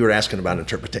 and you were asking about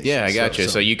interpretation. Yeah, I got you.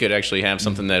 So you could actually have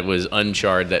something that was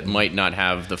uncharred that might not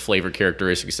have the flavor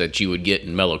characteristics that you would get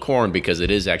in mellow corn because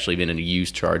it is actually been in a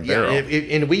used charred barrel.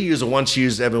 And we use a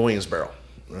once-used Evan Williams barrel,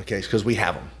 okay, because we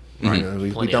have them.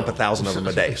 Right? We dump 1,000 of them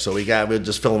a day, so we'll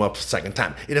just fill them up a second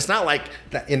time. And it's not like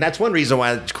that, and that's one reason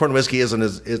why corn whiskey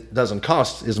it doesn't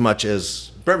cost as much as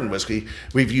bourbon whiskey.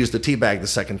 We've used the tea bag the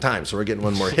second time, so we're getting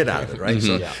one more hit out of it, right?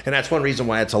 And that's one reason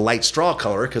why it's a light straw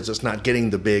color, because it's not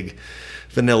getting the big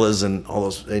vanillas and all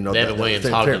those. Evan Williams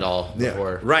hogged it all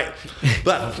before. Right.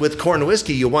 But with corn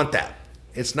whiskey, you want that.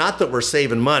 It's not that we're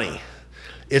saving money.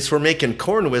 It's for making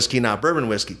corn whiskey, not bourbon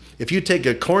whiskey. If you take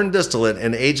a corn distillate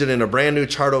and age it in a brand new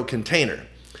charred oak container,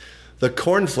 the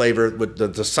corn flavor, with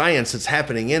the science that's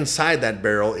happening inside that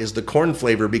barrel is the corn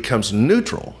flavor becomes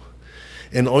neutral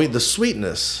and only the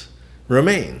sweetness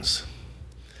remains.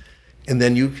 And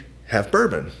then you have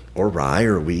bourbon or rye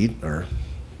or wheat or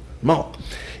malt.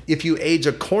 If you age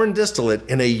a corn distillate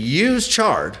in a used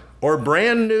charred or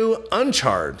brand new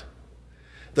uncharred,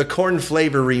 the corn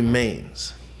flavor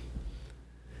remains.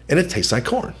 And it tastes like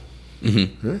corn.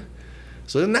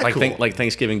 So isn't that cool? Like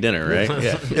Thanksgiving dinner, right?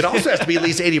 Yeah. It also has to be at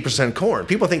least 80% corn.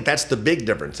 People think that's the big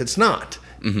difference. It's not.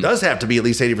 It does have to be at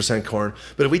least 80% corn.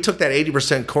 But if we took that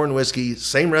 80% corn whiskey,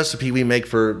 same recipe we make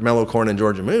for mellow corn and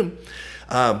Georgia Moon,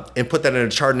 and put that in a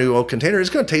charred new oak container, it's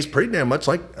going to taste pretty damn much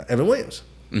like Evan Williams.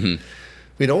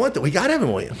 We don't want that. We got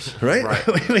Evan Williams, right?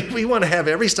 we want to have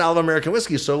every style of American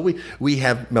whiskey, so we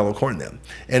have mellow corn then.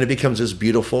 And it becomes this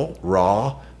beautiful,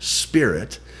 raw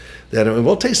spirit that, and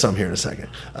we'll taste some here in a second,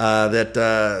 that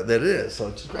it is. So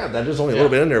just grab that. There's only a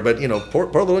little bit in there, but pour a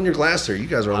little in your glass there. You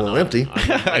guys are a little empty.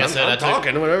 I'm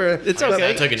talking, whatever. It's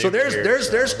okay. So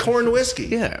there's corn whiskey.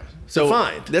 Yeah. So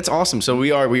defined. That's awesome. So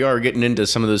we are getting into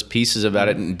some of those pieces about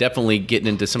it, and definitely getting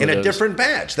into some of those. In a different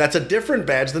batch. That's a different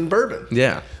batch than bourbon.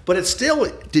 Yeah. But it's still.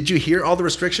 Did you hear all the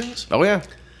restrictions? Oh yeah.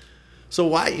 So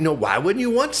why wouldn't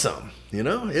you want some?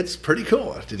 It's pretty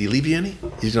cool. Did he leave you any?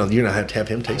 You're gonna have to have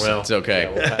him taste. Well, it's okay.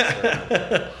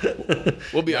 Yeah,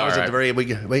 we'll be all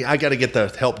right. I got to get the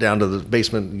help down to the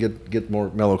basement and get more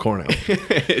mellow corn out.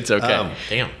 It's okay.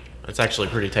 Damn, that's actually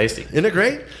pretty tasty. Isn't it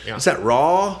great? Yeah. It's that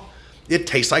raw. It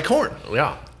tastes like corn.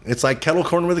 Yeah. It's like kettle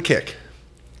corn with a kick.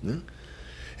 Yeah.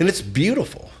 And it's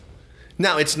beautiful.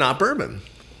 Now, it's not bourbon.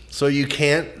 So you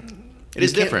can't. It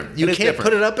is different. You can't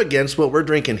put it up against what we're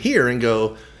drinking here and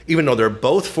go, even though they're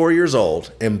both 4 years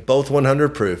old and both 100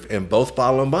 proof and both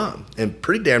bottle and bond and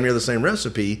pretty damn near the same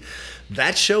recipe,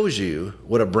 that shows you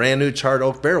what a brand new charred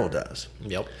oak barrel does.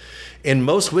 Yep. In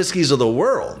most whiskeys of the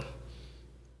world,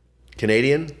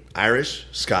 Canadian, Irish,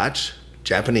 Scotch,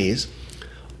 Japanese,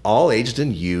 all aged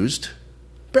in used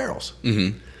barrels.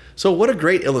 So what a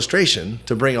great illustration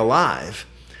to bring alive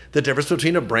the difference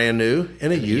between a brand new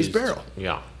and a used barrel.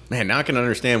 Yeah. Man, now I can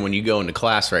understand when you go into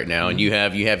class right now and you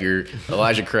have your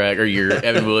Elijah Craig or your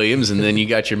Evan Williams, and then you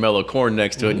got your mellow corn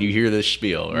next to it, and you hear this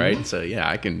spiel, right? So yeah,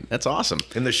 I can. That's awesome.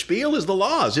 And the spiel is the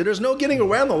laws. There's no getting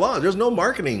around the laws. There's no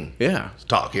marketing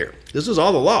talk here. This is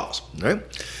all the laws, right?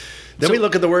 Then we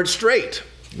look at the word straight.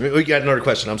 We got another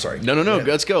question. I'm sorry. No. Yeah.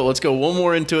 Let's go. Let's go one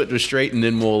more into it to straight, and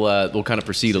then we'll kind of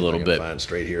proceed a little bit. Find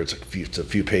straight here. It's a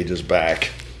few pages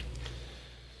back.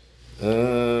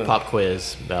 Pop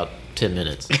quiz, about 10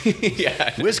 minutes.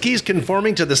 Yeah. Whiskeys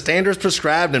conforming to the standards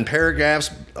prescribed in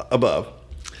paragraphs above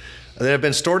that have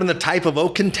been stored in the type of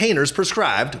oak containers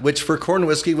prescribed, which for corn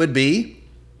whiskey would be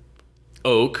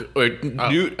oak or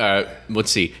new. Let's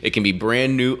see. It can be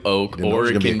brand new oak, or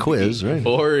it can be a quiz, right?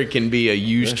 Or it can be a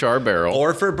used char barrel.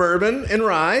 Or for bourbon and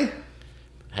rye,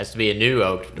 has to be a new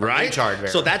oak, right? New charred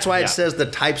barrel. So that's why it says the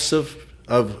types of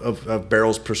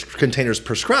barrels containers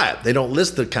prescribed. They don't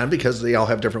list the kind because they all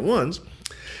have different ones.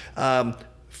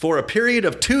 For a period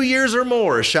of 2 years or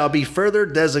more shall be further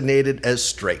designated as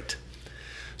straight.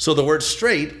 So the word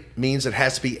straight means it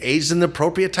has to be aged in the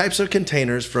appropriate types of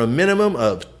containers for a minimum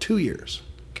of 2 years.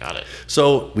 Got it.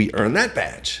 So we earn that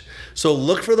badge. So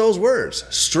look for those words.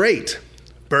 Straight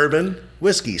bourbon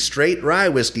whiskey, straight rye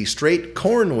whiskey, straight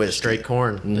corn whiskey. Straight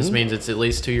corn. This means it's at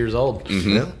least 2 years old.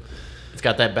 Yeah. It's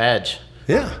got that badge.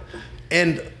 Yeah.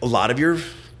 And a lot of your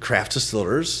craft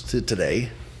distillers today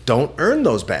don't earn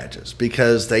those badges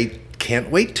because they can't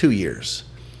wait 2 years.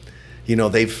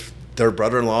 They've their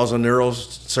brother-in-law's a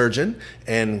neurosurgeon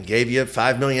and gave you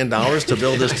 $5 million to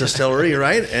build this distillery,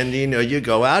 right? And you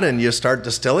go out and you start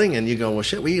distilling, and you go, well,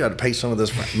 shit, we got to pay some of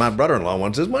this. My brother-in-law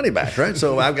wants his money back, right?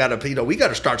 So I've got to, we got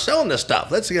to start selling this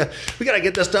stuff. We got to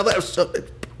get this stuff.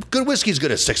 Good whiskey's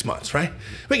good at 6 months, right?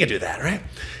 We can do that, right?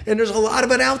 And there's a lot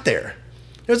of it out there.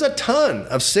 There's a ton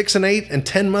of 6 and 8 and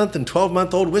 10-month and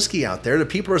 12-month-old whiskey out there that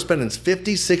people are spending $50,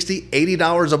 $60,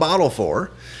 $80 a bottle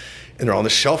for, and they're on the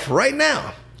shelf right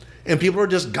now. And people are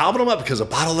just gobbling them up because a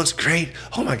bottle looks great.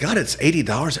 Oh my God, it's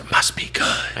 $80. It must be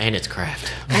good. And it's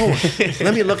craft. Oh,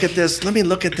 let me look at this.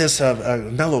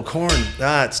 Mellow corn.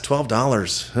 It's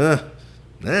 $12.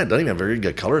 It doesn't even have a very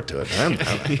good color to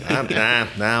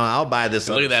it. Now I'll buy this.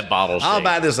 Look at that bottle. I'll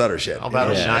buy this other shit. I'll buy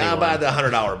the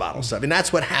 $100 bottle stuff. And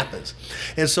that's what happens.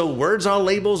 And so words on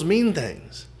labels mean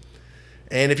things.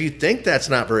 And if you think that's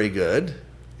not very good,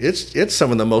 it's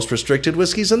some of the most restricted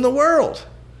whiskeys in the world,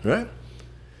 right?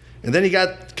 And then you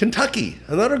got Kentucky,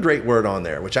 another great word on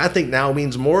there, which I think now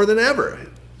means more than ever.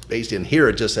 Based in here,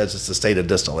 it just says it's the state of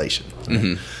distillation. Right?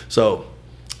 Mm-hmm. So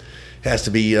it has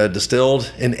to be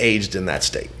distilled and aged in that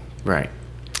state. Right.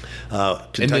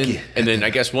 Kentucky. And then I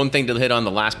guess one thing to hit on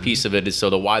the last piece of it is,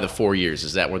 so why the 4 years?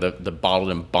 Is that where the bottled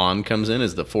and bond comes in?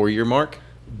 Is the 4-year mark?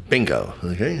 Bingo.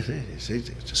 Okay. See,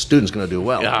 the student's going to do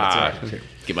well. That's right.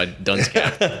 Get my dunce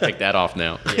cap. Take that off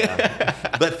now.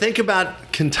 Yeah. But think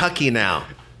about Kentucky now.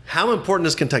 How important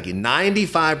is Kentucky?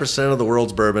 95% of the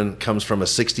world's bourbon comes from a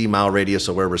 60-mile radius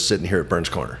of where we're sitting here at Bern's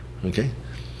Corner. Okay,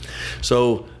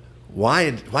 so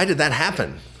why did that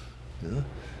happen?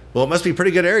 Well, it must be a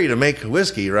pretty good area to make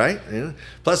whiskey, right?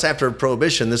 Plus, after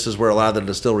Prohibition, this is where a lot of the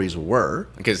distilleries were.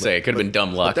 I could say it could have been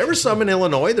dumb luck. But there were some in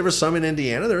Illinois, there were some in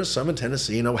Indiana, there were some in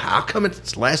Tennessee. How come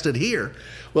it's lasted here?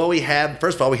 Well,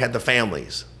 first of all, we had the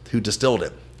families who distilled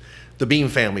it. The Beam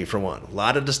family, for one. A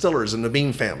lot of distillers in the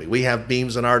Beam family. We have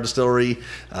Beams in our distillery.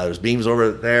 There's Beams over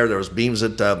there. There was Beams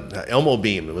at Elmo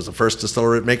Beam. It was the first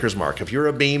distiller at Maker's Mark. If you're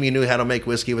a Beam, you knew how to make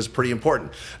whiskey. It was pretty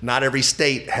important. Not every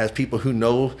state has people who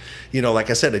know,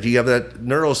 like I said, if you have that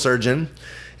neurosurgeon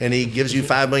and he gives you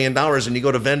 $5 million and you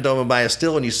go to Vendome and buy a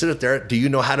still and you sit it there, do you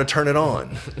know how to turn it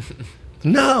on?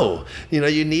 No,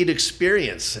 you need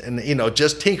experience and,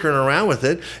 just tinkering around with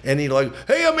it. And you're like,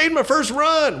 hey, I made my first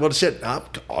run. Well, shit,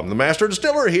 I'm the master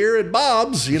distiller here at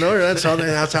Bob's, that's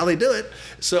how they do it.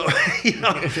 So,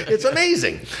 it's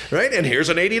amazing, right? And here's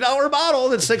an $80 bottle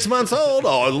that's 6 months old.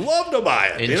 Oh, I'd love to buy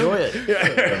it. Enjoy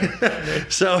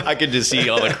it. So I can just see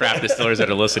all the craft distillers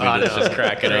that are listening to this just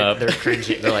cracking up. They're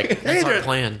cringing. They're like, that's our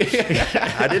plan.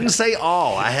 I didn't say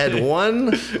all. I had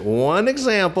one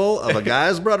example of a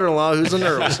guy's brother-in-law who's a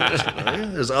neurosurgeon.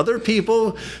 Right? There's other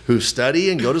people who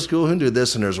study and go to school who do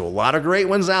this, and there's a lot of great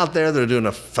ones out there that are doing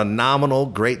a phenomenal,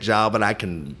 great job, and I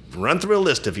can run through a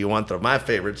list if you want. They're my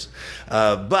favorites.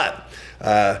 But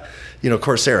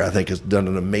Coursera, I think, has done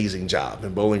an amazing job.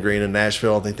 In Bowling Green and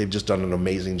Nashville, I think they've just done an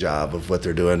amazing job of what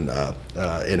they're doing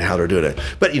and how they're doing it.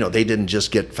 But, they didn't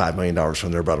just get $5 million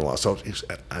from their brother-in-law. So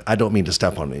I don't mean to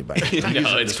step on anybody.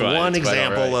 No, it's fine. One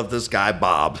example of this guy,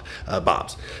 Bob's.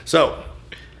 So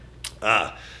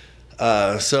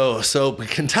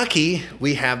Kentucky,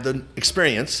 we have the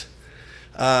experience.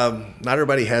 Not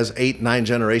everybody has 8, 9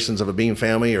 generations of a Beam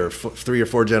family, or 3 or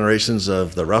 4 generations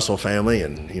of the Russell family,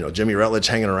 and Jimmy Rutledge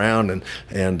hanging around,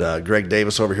 and Greg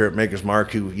Davis over here at Maker's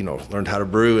Mark, who learned how to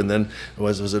brew, and then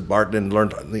was at Barton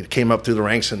and came up through the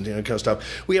ranks and kind of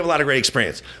stuff. We have a lot of great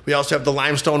experience. We also have the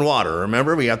limestone water.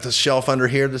 Remember, we got the shelf under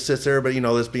here that sits there, but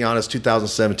let's be honest,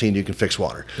 2017, you can fix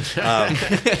water.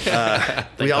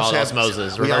 We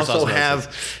also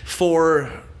have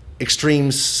 4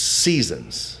 extreme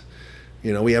seasons.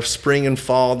 We have spring and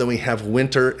fall, then we have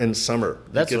winter and summer.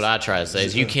 That's what I try to say,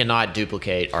 is you cannot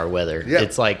duplicate our weather. Yeah.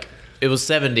 It's like, it was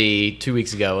 70 2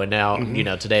 weeks ago, and now,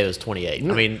 today it was 28. I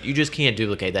mean, you just can't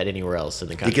duplicate that anywhere else in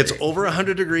the country. It gets over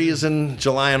 100 degrees in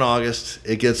July and August.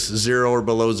 It gets 0 or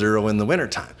below 0 in the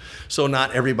wintertime. So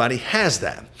not everybody has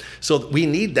that. So we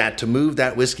need that to move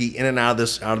that whiskey in and out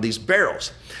of these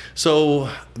barrels. So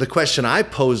the question I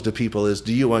pose to people is,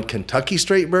 do you want Kentucky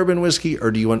straight bourbon whiskey or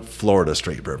do you want Florida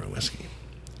straight bourbon whiskey?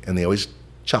 And they always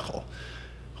chuckle.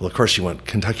 Well, of course you want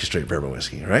Kentucky straight bourbon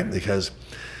whiskey, right? Because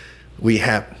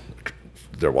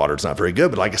their water's not very good,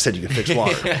 but like I said, you can fix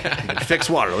water. You can fix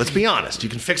water. Let's be honest. You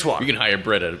can fix water. You can hire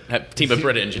a team of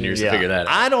Brita engineers to figure that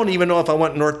out. I don't even know if I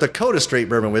want North Dakota straight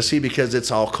bourbon whiskey because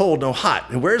it's all cold, no hot.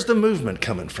 And where's the movement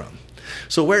coming from?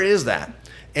 So where is that?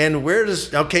 And where does,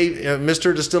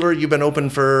 Mr. Distiller, you've been open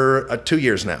for 2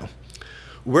 years now.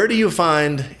 Where do you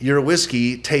find your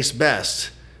whiskey tastes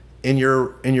best in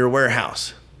your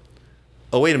warehouse?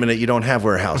 oh, wait a minute, you don't have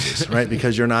warehouses, right?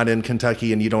 Because you're not in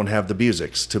Kentucky and you don't have the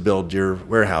Busicks to build your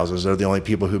warehouses. They're the only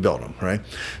people who build them, right?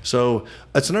 So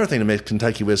that's another thing to make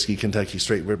Kentucky whiskey, Kentucky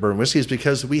straight bourbon whiskey, is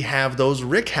because we have those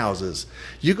rick houses.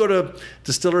 You go to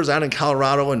distillers out in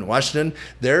Colorado and Washington,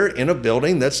 they're in a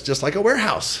building that's just like a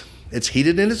warehouse. It's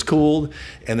heated and it's cooled,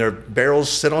 and their barrels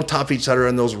sit on top of each other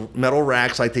in those metal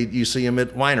racks like you see them at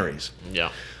wineries.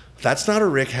 Yeah. That's not a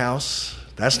rick house.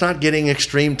 That's not getting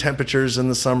extreme temperatures in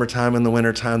the summertime and the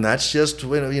wintertime. That's just,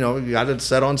 you got it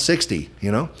set on 60,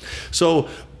 So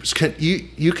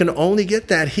you can only get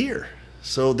that here.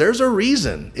 So there's a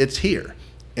reason it's here.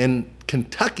 And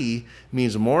Kentucky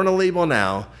means more on a label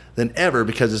now than ever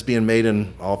because it's being made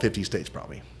in all 50 states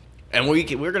probably. And we're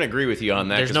going to agree with you on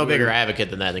that. There's no bigger advocate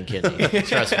than that than Kenny.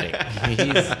 Trust me.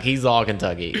 He's all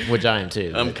Kentucky, which I am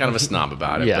too. I'm kind of a snob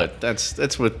about it, Yeah. but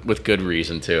that's with good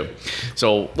reason too.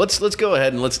 So let's go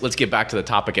ahead and let's get back to the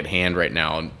topic at hand right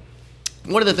now. And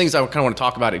one of the things I kind of want to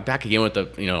talk about back again with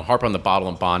the harp on the Bottle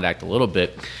and Bond Act a little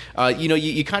bit.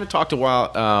 You kind of talked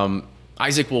about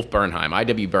Issac Wolfe Bernheim,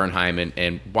 I.W. Bernheim,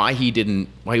 and why he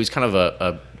was kind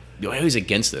of he was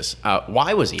against this.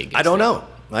 Why was he against? I don't know.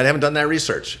 I haven't done that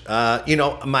research.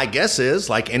 My guess is,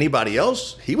 like anybody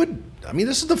else, he would. I mean,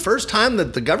 this is the first time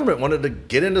that the government wanted to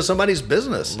get into somebody's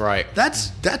business. Right.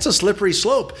 That's a slippery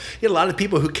slope. You had a lot of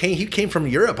people who came. He came from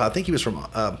Europe. I think he was from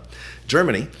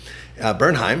Germany.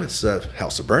 Bernheim, it's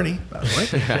House of Bernie, by the way.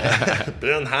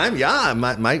 Bernheim, yeah.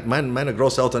 Meine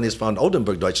Großeltern ist von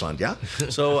Oldenburg, Deutschland, yeah.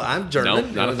 So I'm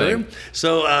German. No, not a thing.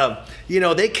 So,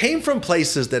 they came from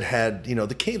places that had,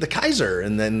 the Kaiser,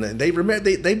 and then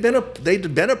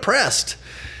they'd been oppressed.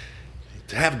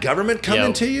 To have government come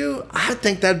into you, I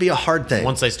think that'd be a hard thing.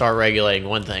 Once they start regulating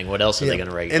one thing, what else are they going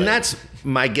to regulate? And that's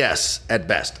my guess at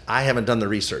best. I haven't done the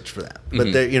research for that,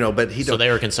 but So they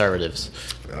were conservatives.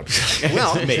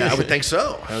 Well, I would think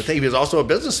so. I would think he was also a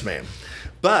businessman,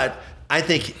 but I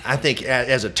think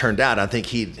as it turned out, I think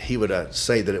he would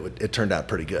say that it turned out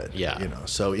pretty good. Yeah.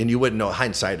 So, and you wouldn't know,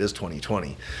 hindsight is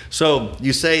 20/20. So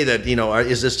you say that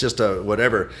is this just a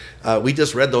whatever? We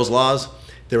just read those laws.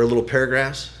 There were little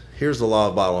paragraphs. Here's the law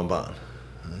of bottle and bond.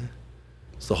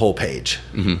 It's the whole page.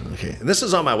 Mm-hmm. Okay, and this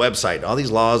is on my website. All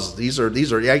these laws, these are.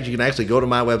 You can actually go to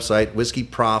my website,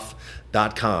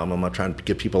 whiskeyprof.com. I'm not trying to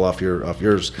get people off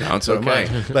yours. No, it's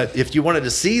okay. But if you wanted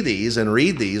to see these and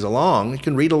read these along, you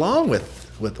can read along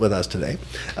with us today.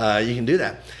 You can do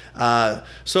that.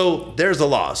 So there's the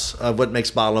laws of what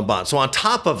makes bottle and bond. So on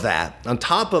top of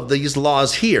these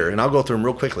laws here, and I'll go through them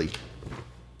real quickly.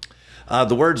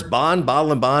 The words bond,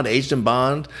 bottle and bond, aged in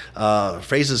bond,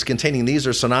 phrases containing these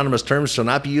are synonymous terms, shall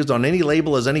not be used on any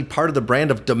label as any part of the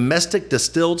brand of domestic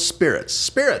distilled spirits.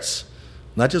 Spirits,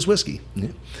 not just whiskey,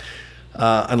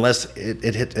 unless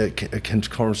it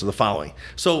conforms to the following.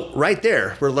 So right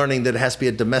there, we're learning that it has to be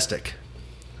a domestic.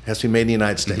 It has to be made in the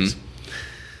United States. Mm-hmm.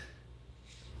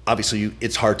 Obviously,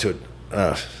 it's hard to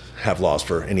have laws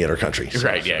for any other country. So.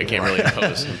 Right, yeah, I can't really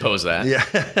impose that.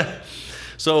 Yeah.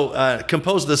 So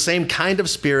composed of the same kind of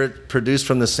spirit produced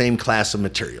from the same class of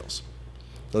materials.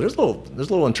 So there's a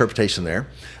little interpretation there.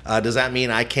 Does that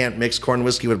mean I can't mix corn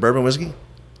whiskey with bourbon whiskey?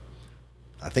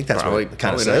 I think that's what it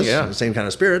kind of says. Yeah. The same kind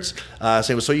of spirits.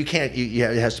 So you can't.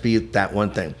 It has to be that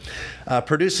one thing.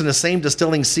 Produced in the same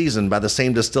distilling season by the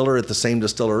same distiller at the same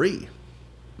distillery.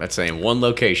 That's saying one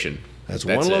location. That's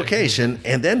one location,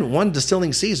 and then one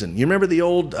distilling season. You remember the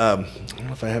old, I don't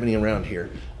know if I have any around here,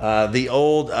 the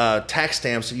old tax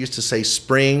stamps that used to say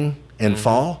spring and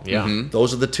fall? Yeah. Mm-hmm.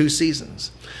 Those are the two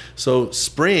seasons. So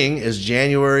spring is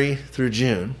January through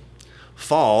June.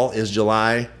 Fall is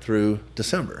July through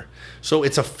December. So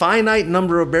it's a finite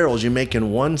number of barrels you make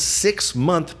in 1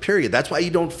 6-month period. That's why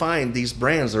you don't find these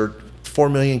brands or 4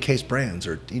 million case brands,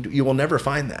 or you will never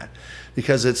find that.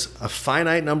 Because it's a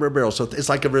finite number of barrels, so it's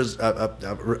like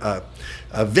a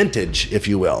vintage, if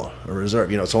you will, a reserve.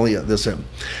 It's only this.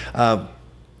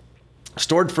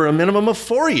 Stored for a minimum of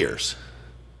 4 years.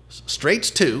 Straight's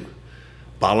 2,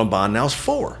 bottle and bond now is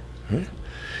 4.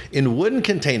 In wooden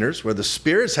containers where the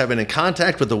spirits have been in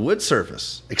contact with the wood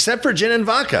surface, except for gin and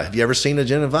vodka. Have you ever seen a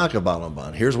gin and vodka bottle and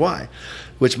bond? Here's why.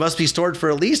 Which must be stored for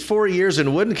at least 4 years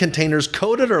in wooden containers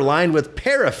coated or lined with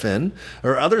paraffin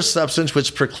or other substance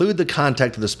which preclude the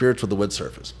contact of the spirits with the wood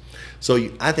surface. So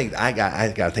I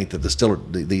got to think that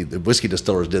the whiskey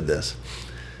distillers did this.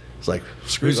 It's like,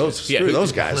 screw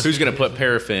those guys. Who's going to put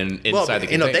paraffin inside the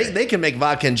container? They can make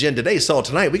vodka and gin today, sell it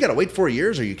tonight. We got to wait 4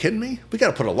 years. Are you kidding me? We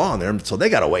got to put a law in there, so they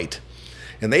got to wait.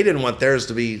 And they didn't want theirs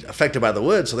to be affected by the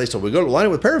wood, so they said, we go to line it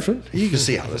with paraffin. You can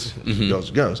see how this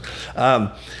goes.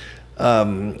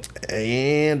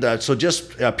 And so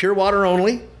just pure water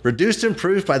only, reduced in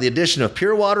proof by the addition of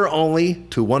pure water only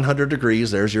to 100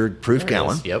 degrees. There's your proof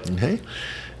gallon. Yep. Okay.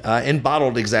 And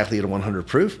bottled exactly at 100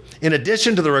 proof. In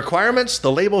addition to the requirements,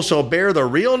 the label shall bear the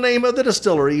real name of the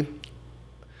distillery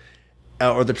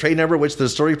or the trade number which the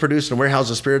distillery produced and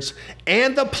warehouses spirits,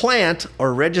 and the plant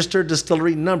or registered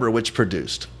distillery number which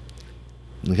produced.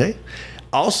 Okay.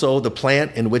 Also, the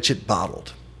plant in which it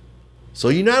bottled. So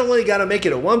you not only got to make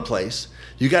it at one place,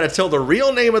 you got to tell the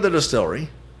real name of the distillery.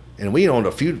 And we own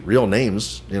a few real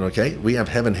names, okay? We have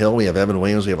Heaven Hill, we have Evan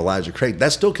Williams, we have Elijah Craig.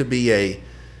 That still could be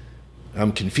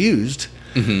I'm confused.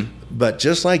 Mm-hmm. But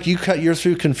just like you cut your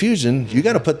through confusion, you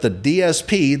got to put the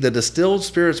DSP, the distilled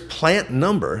spirits plant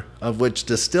number of which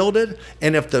distilled it.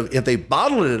 And if they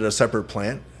bottled it at a separate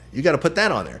plant, you got to put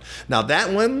that on there. Now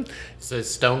that one, it's a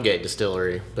Stonegate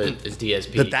Distillery, but it's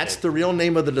DSP. But that's the real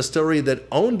name of the distillery that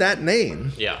owned that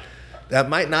name. Yeah. That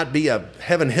might not be a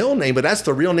Heaven Hill name, but that's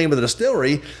the real name of the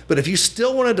distillery. But if you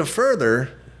still wanted to further,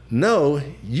 no,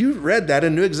 you read that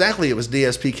and knew exactly it was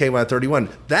DSP KY31.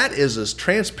 That is as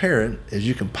transparent as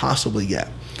you can possibly get.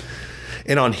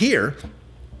 And on here,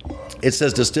 it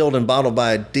says distilled and bottled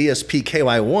by DSP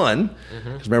KY1.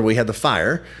 Because remember, we had the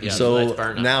fire. Yeah, so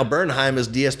Bernheim. now Bernheim is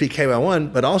DSP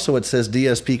KY1, but also it says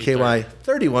DSP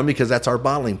KY31 because that's our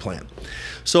bottling plant.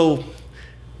 So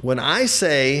when I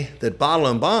say that Bottle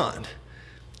and Bond,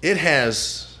 it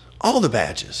has all the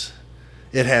badges.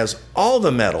 It has all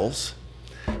the medals.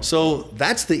 So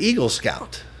that's the Eagle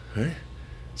Scout. Right?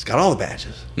 It's got all the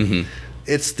badges. Mm-hmm.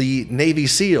 It's the Navy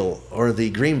SEAL or the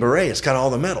Green Beret. It's got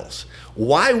all the medals.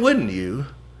 Why wouldn't you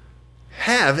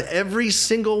have every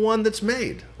single one that's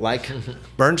made, like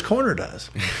Bern's Corner does?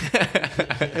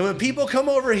 And when people come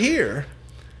over here,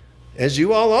 as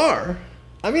you all are,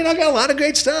 I mean, I got a lot of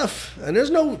great stuff. And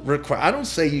there's no I don't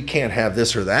say you can't have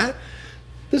this or that.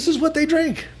 This is what they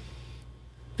drink.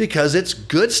 Because it's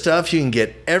good stuff you can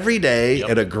get every day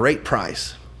at a great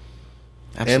price.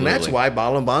 Absolutely. And that's why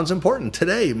Bottle and Bond's important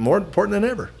today, more important than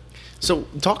ever. So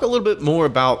talk a little bit more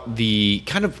about the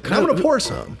kind of I'm going to pour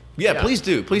some. Yeah, please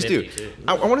do. Please do.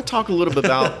 I want to talk a little bit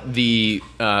about the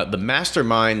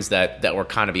masterminds that were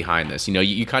kind of behind this.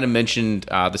 You kind of mentioned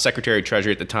the Secretary of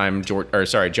Treasury at the time,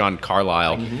 John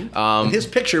Carlisle. Mm-hmm. And his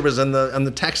picture was on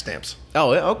the tax stamps.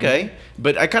 Oh, okay. Mm-hmm.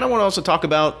 But I kind of want to also talk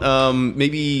about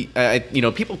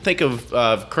people think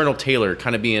of Colonel Taylor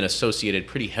kind of being associated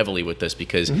pretty heavily with this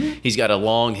because he's got a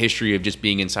long history of just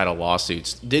being inside of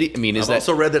lawsuits. I've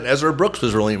also read that Ezra Brooks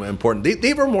was really important.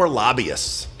 They were more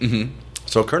lobbyists. Mm-hmm.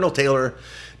 So Colonel Taylor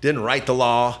didn't write the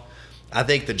law. I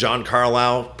think that John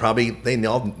Carlisle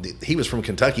he was from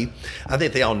Kentucky. I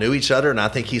think they all knew each other, and I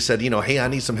think he said, hey, I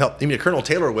need some help. I mean, Colonel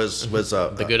Taylor was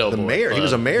the good old the mayor. He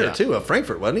was a mayor too of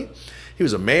Frankfurt, wasn't he? He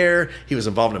was a mayor. He was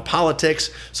involved in politics.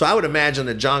 So I would imagine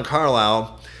that John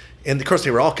Carlisle, and of course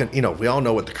they were all, we all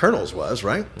know what the colonels was,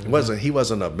 right? Mm-hmm. He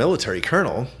wasn't a military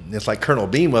colonel. It's like Colonel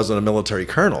Bean wasn't a military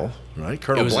colonel, right?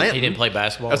 Blanton. He didn't play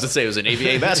basketball. I was going to say it was an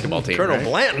ABA basketball team. Colonel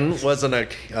Blanton wasn't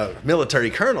a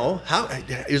military colonel.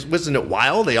 Wasn't it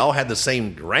wild? They all had the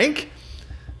same rank.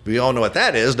 We all know what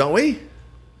that is, don't we?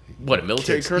 What, a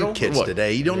military colonel? You kids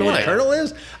today, you don't know what a colonel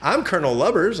is? I'm Colonel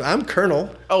Lubbers. I'm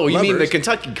Colonel. Oh, you Lubbers. Mean the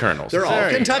Kentucky colonels? They're all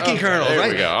Kentucky colonels, there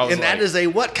right? We go. And that is a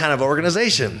what kind of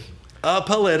organization? A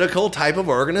political type of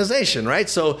organization, right?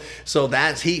 So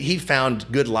that's he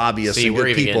found good lobbyists and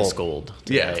good people. Schooled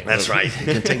today. Yeah, that's right. You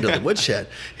can take to the woodshed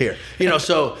here.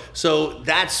 So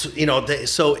that's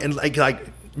and like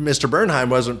Mr. Bernheim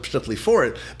wasn't particularly for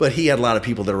it, but he had a lot of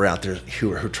people that were out there who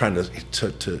were trying to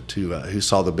who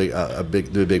saw the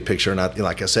big picture. And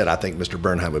like I said, I think Mr.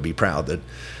 Bernheim would be proud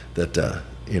that the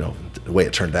way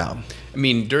it turned out. I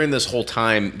mean, during this whole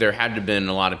time, there had to have been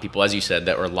a lot of people, as you said,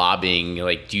 that were lobbying.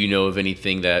 Like, do you know of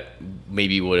anything that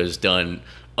maybe was done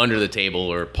under the table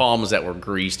or palms that were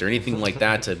greased or anything like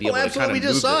that to be able to kind of move this? We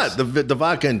just saw it. The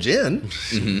vodka and gin.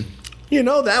 Mm-hmm.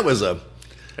 That was a...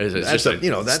 It's just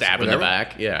a stab in the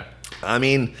back. Yeah. I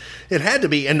mean, it had to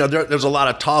be. And there's a lot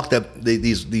of talk that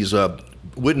these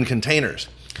wooden containers,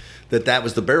 that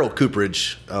was the barrel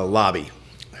cooperage lobby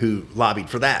who lobbied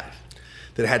for that.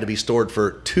 That had to be stored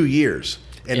for 2 years.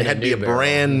 And it had to be a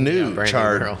brand new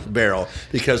charred barrel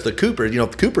because the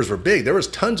Coopers were big. There was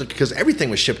tons because everything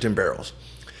was shipped in barrels.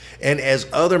 And as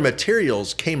other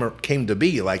materials came to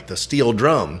be, like the steel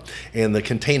drum and the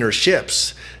container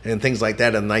ships and things like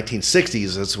that in the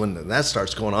 1960s, that's when that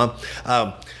starts going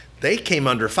on, they came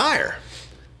under fire.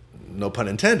 no pun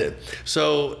intended.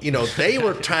 So, they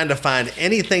were trying to find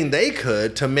anything they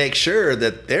could to make sure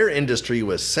that their industry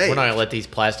was safe. We're not going to let these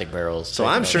plastic barrels. So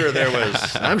I'm sure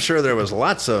there was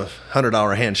lots of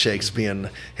 $100 handshakes being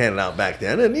handed out back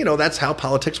then. And, that's how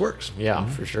politics works. Yeah,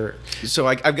 for sure. So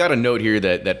I've got a note here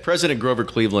that President Grover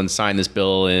Cleveland signed this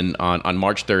bill on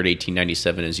March 3rd,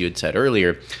 1897, as you had said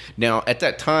earlier. Now, at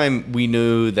that time, we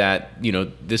knew that,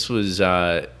 this was...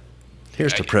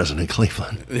 Here's to President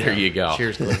Cleveland. There you go.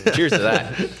 Cheers, Cleveland. Cheers to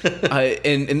that.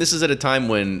 And this is at a time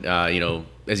when,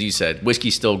 as you said,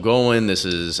 whiskey's still going. This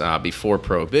is before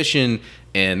Prohibition.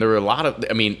 And there were a lot of...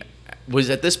 was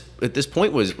at this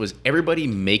point was everybody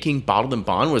making bottled and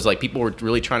bond? Was like people were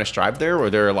really trying to strive there, or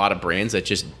there are a lot of brands that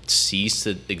just ceased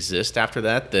to exist after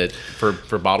that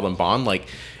for bottled and bond? Like,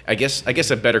 I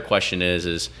guess a better question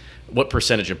is what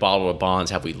percentage of bottled and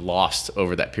bonds have we lost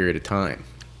over that period of time?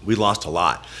 We lost a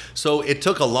lot. So it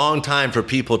took a long time for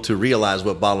people to realize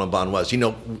what bottle and bond was.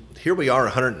 Here we are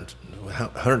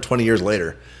 120 years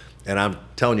later, and I'm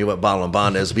telling you what bottle and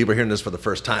bond is. People are hearing this for the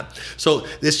first time. So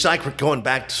it's like going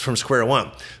back from square one.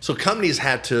 So companies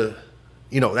had to,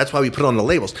 that's why we put on the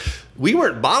labels. We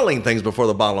weren't bottling things before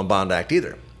the Bottle and Bond Act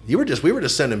either. We were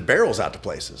just sending barrels out to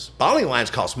places. Bottling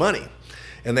lines cost money.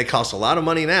 And they cost a lot of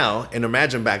money now. And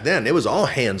imagine back then, it was all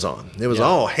hands-on. It was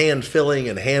all hand filling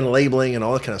and hand labeling and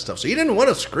all that kind of stuff. So you didn't want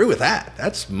to screw with that.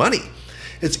 That's money.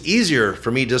 It's easier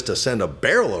for me just to send a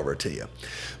barrel over to you.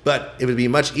 But it would be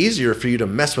much easier for you to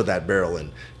mess with that barrel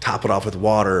and top it off with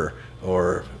water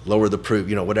or lower the proof,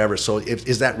 whatever. So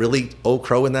is that really Old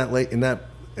Crow in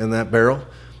that barrel?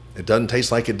 It doesn't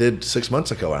taste like it did 6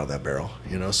 months ago out of that barrel,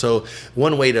 So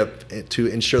one way to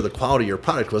ensure the quality of your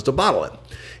product was to bottle it.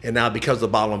 And now because of the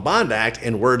Bottle and Bond Act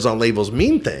and words on labels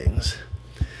mean things,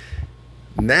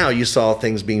 now you saw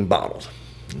things being bottled.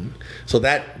 So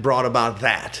that brought about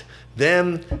that.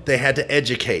 Then they had to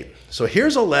educate. So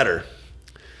here's a letter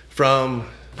from...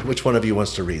 Which one of you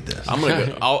wants to read this?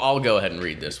 I'll go ahead and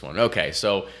read this one. Okay,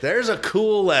 so there's a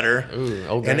cool letter,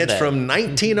 and it's from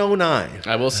 1909.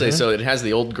 I will say, so it has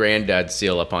the old granddad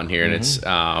seal up on here, and it's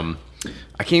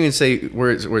I can't even say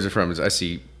where's it from. I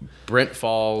see Brent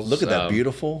Falls. Look at that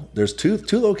beautiful. There's two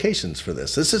locations for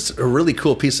this. This is a really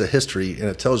cool piece of history, and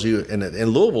it tells you, and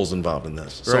Louisville's involved in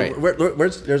this. So right.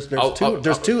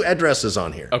 there's two addresses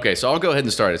on here. Okay, so I'll go ahead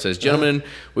and start. It says, "Gentlemen,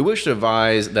 we wish to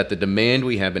advise that the demand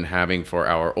we have been having for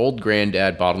our old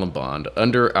granddad bottle and bond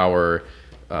under our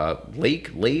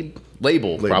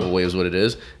label probably is what it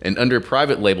is, and under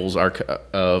private labels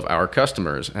of our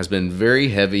customers has been very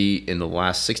heavy in the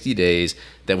last 60 days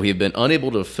that we have been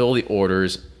unable to fill the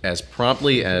orders as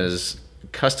promptly as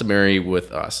customary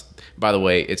with us." By the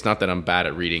way, it's not that I'm bad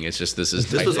at reading. It's just this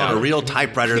was on a real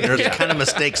typewriter. There's kind of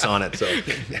mistakes on it. So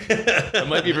I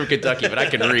might be from Kentucky, but I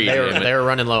can read. They were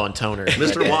running low on toner.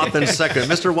 Mr.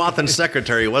 Wathen's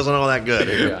secretary wasn't all that good.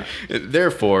 Yeah.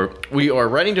 Therefore, we are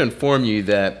writing to inform you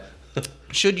that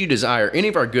should you desire any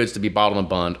of our goods to be bottled and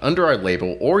bond under our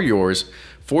label or yours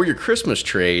for your Christmas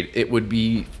trade, it would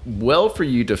be well for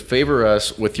you to favor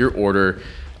us with your order.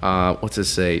 What's it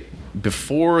say?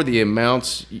 Before the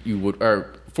amounts you would,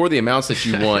 or for the amounts that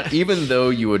you want, even though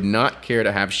you would not care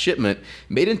to have shipment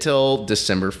made until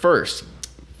December 1st.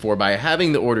 For by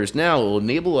having the orders now, it will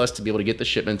enable us to be able to get the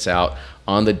shipments out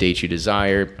on the date you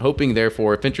desire. Hoping,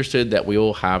 therefore, if interested, that we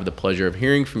will have the pleasure of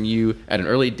hearing from you at an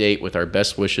early date with our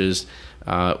best wishes.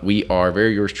 We are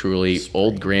very yours truly,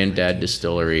 Old Granddad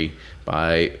Distillery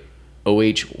by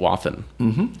O.H. Wathen.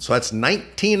 So that's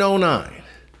 1909.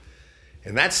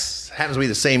 And that happens to be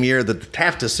the same year that the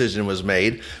Taft decision was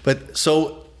made. But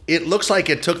so it looks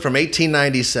like it took from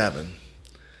 1897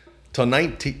 till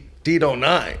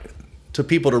 1909 to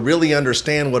people to really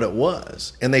understand what it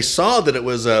was. And they saw that it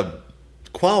was a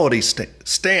quality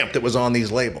stamp that was on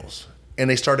these labels. And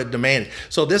they started demanding.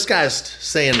 So this guy's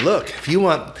saying, look, if you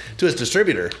want, to his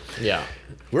distributor,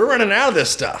 we're running out of this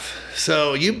stuff.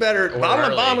 So you better, bottle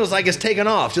and bond was like it's taken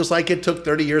off, just like it took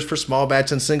 30 years for small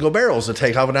batch and single barrels to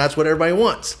take off, and that's what everybody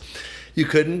wants. You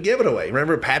couldn't give it away.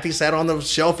 Remember, Pappy sat on the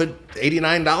shelf at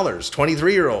 $89,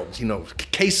 23-year-olds,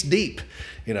 case deep.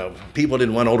 People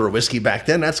didn't want older whiskey back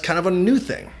then. That's kind of a new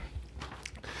thing.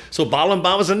 So bottle and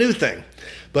bond was a new thing.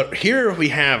 But here we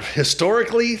have,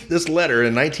 historically, this letter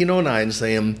in 1909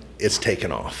 saying it's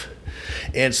taken off.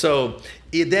 And so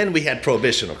then we had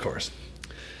Prohibition, of course.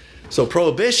 So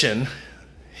Prohibition,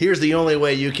 here's the only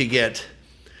way you could get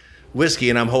whiskey,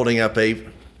 and I'm holding up a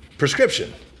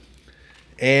prescription.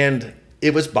 And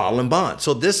it was bottle and bond.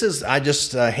 So this is, I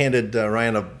just handed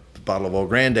Ryan a bottle of Old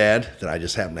Grandad that I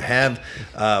just happen to have,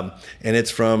 and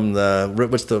it's from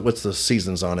what's the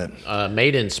seasons on it?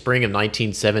 Made in spring of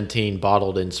 1917,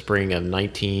 bottled in spring of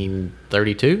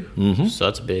 1932. Mm-hmm. So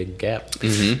that's a big gap.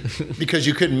 Mm-hmm. Because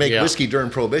you couldn't make whiskey during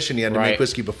Prohibition, you had to make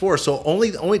whiskey before. So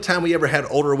the only time we ever had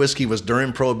older whiskey was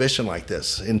during Prohibition like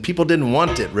this, and people didn't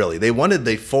want it really. They wanted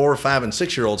the 4, 5, and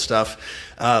 6-year-old stuff.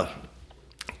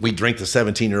 We drink the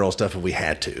 17-year-old stuff if we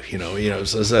had to,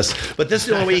 but this is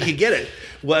the only way you could get it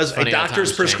was a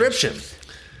doctor's prescription.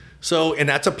 So, and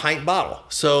that's a pint bottle.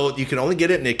 So you can only get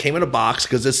it, and it came in a box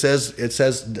because it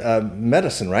says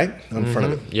medicine, right, on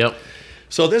front of it. Yep.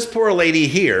 So this poor lady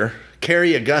here,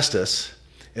 Carrie Augustus,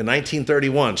 in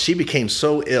 1931, she became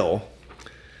so ill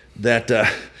that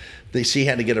she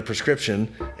had to get a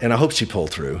prescription, and I hope she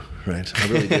pulled through. Right, I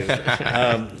really do.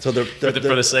 For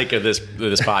the sake of this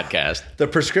podcast, the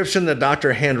prescription the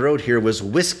doctor hand wrote here was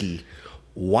whiskey,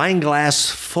 wine glass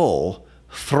full,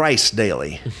 thrice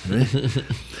daily. Right?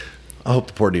 I hope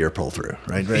the poor dear pulled through.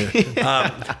 Right.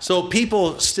 So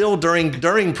people still during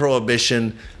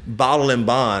Prohibition, bottle and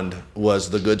bond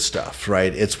was the good stuff.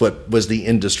 Right. It's what was the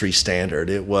industry standard.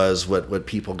 It was what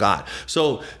people got.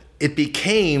 So it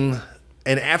became.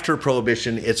 And after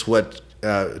Prohibition, it's what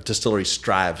distilleries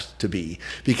strive to be.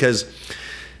 Because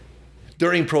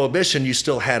during Prohibition, you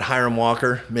still had Hiram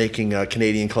Walker making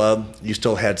Canadian Club. You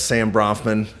still had Sam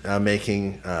Bronfman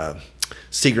making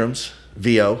Seagram's,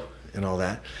 VO, and all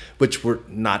that, which were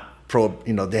not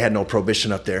they had no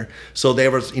Prohibition up there. So they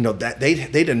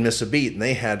didn't miss a beat, and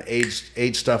they had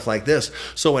aged stuff like this.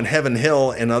 So when Heaven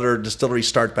Hill and other distilleries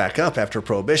start back up after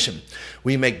Prohibition,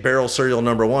 we make barrel serial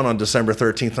number 1 on December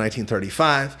 13th,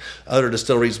 1935. Other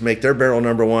distilleries make their barrel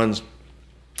number 1s.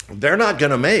 They're not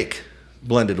going to make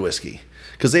blended whiskey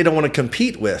because they don't want to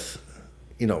compete with,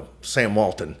 Sam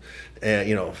Walton,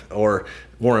 or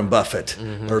Warren Buffett,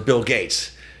 or Bill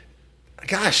Gates.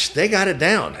 Gosh, they got it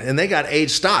down, and they got aged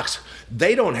stocks.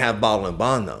 They don't have bottle and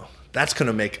bond, though. That's going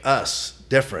to make us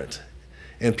different,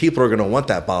 and people are going to want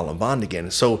that bottle and bond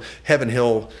again. So Heaven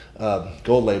Hill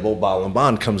Gold Label bottle and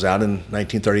bond comes out in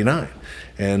 1939,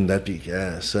 and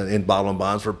and bottle and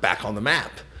bonds were back on the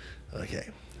map. Okay,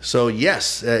 so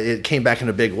yes, it came back in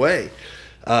a big way.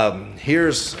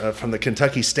 Here's from the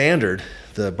Kentucky Standard,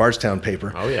 the Bardstown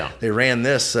paper. Oh yeah, they ran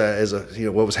this as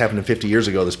what was happening 50 years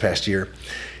ago this past year.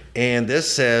 And this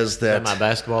says that my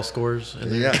basketball scores.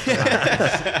 Yeah.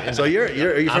 So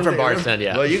I'm from Bardstown,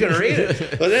 yeah. Well, you can read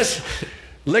it. Well, this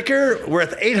liquor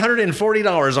worth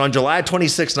 $840 on July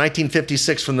 26,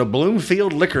 1956, from the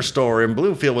Bloomfield Liquor Store in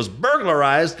Bloomfield was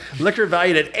burglarized. Liquor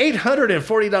valued at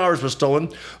 $840 was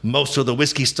stolen. Most of the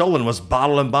whiskey stolen was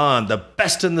bottle and bond, the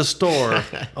best in the store.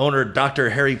 Owner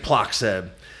Dr. Harry Plock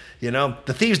said. The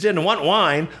thieves didn't want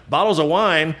wine. Bottles of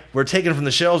wine were taken from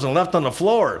the shelves and left on the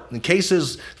floor. And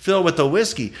cases filled with the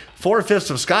whiskey.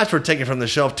 4/5 of scotch were taken from the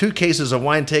shelf. 2 cases of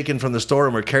wine taken from the store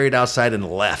and were carried outside and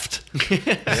left.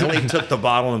 They only took the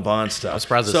bottle and bond stuff. I'm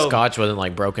surprised the scotch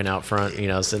wasn't broken out front,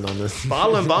 sitting on this.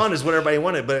 Bottle and bond is what everybody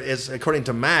wanted, but it's according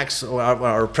to Max,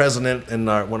 our president and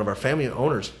one of our family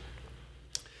owners.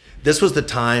 This was the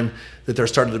time that there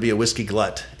started to be a whiskey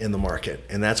glut in the market,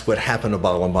 and that's what happened to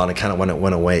bottle and bond. It kind of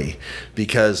went away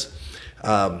because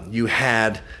you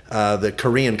had the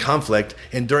Korean conflict,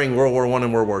 and during World War I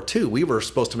and World War II, we were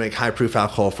supposed to make high-proof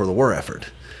alcohol for the war effort,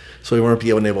 so we weren't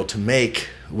being able to make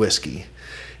whiskey,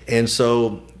 and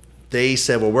so they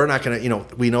said, well, we're not going to,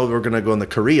 we know we're going to go into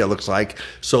Korea, looks like,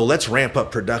 so let's ramp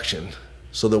up production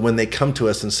so that when they come to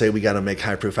us and say we got to make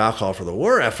high-proof alcohol for the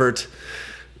war effort,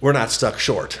 we're not stuck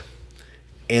short.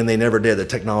 And they never did. The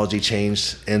technology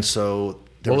changed, and so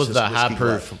what was the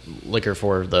high-proof liquor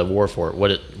for the war for?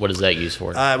 What is that used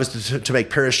for? It was to make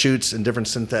parachutes and different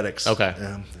synthetics. Okay.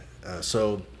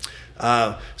 So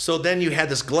then you had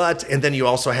this glut, and then you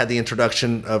also had the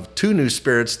introduction of 2 new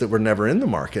spirits that were never in the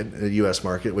market, the U.S.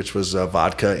 market, which was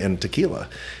vodka and tequila.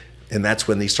 And that's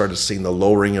when they started seeing the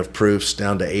lowering of proofs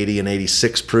down to 80 and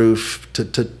 86 proof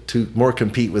to more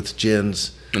compete with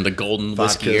gins. And the golden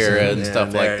whiskey era and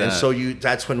stuff like that. And so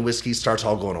that's when whiskey starts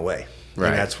all going away. Right.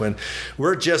 And that's when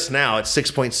we're just now at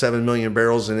 6.7 million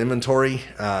barrels in inventory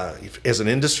as an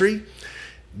industry,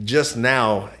 just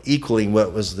now equaling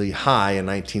what was the high in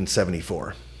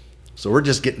 1974. So we're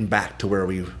just getting back to where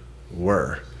we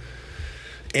were.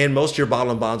 And most of your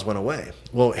bottle and bonds went away.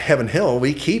 Well, Heaven Hill,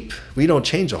 we don't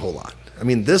change a whole lot. I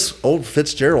mean, this old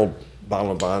Fitzgerald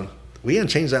bottle and bond, we didn't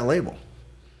change that label.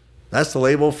 That's the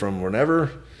label from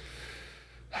whenever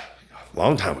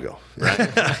long time ago. Right.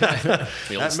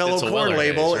 That mellow corn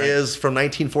label is from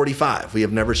 1945. We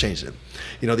have never changed it.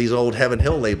 You know, these old Heaven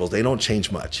Hill labels, they don't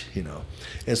change much, you know.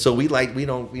 And so we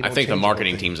don't I think the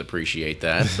marketing teams appreciate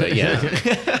that, but yeah.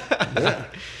 Yeah.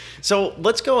 So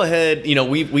let's go ahead. You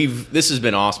know, this has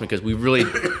been awesome because we've really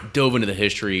dove into the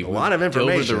history. A lot of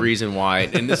information. Dove into the reason why,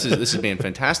 and this has been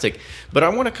fantastic. But I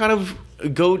want to kind of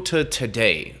go to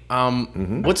today.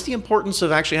 What's the importance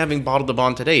of actually having bottled to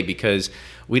bond today? Because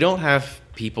we don't have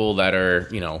people that are,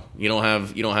 you know, you don't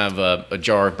have a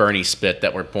jar of Bernie spit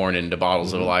that we're pouring into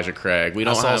bottles of Elijah Craig. We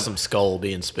don't I saw have some skull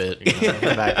being spit. You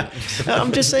know, back.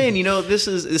 I'm just saying, you know, this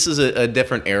is a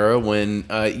different era when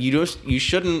you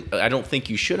shouldn't. I don't think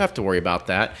you should have to worry about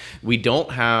that. We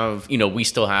don't have, you know, we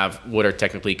still have what are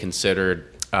technically considered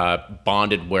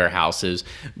bonded warehouses,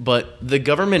 but the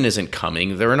government isn't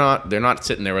coming. They're not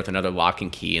sitting there with another lock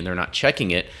and key, and they're not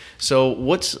checking it. So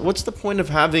what's the point of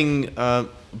having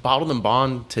bottled and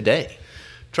bond today?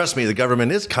 Trust me, the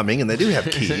government is coming, and they do have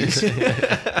keys,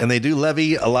 and they do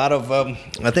levy a lot of.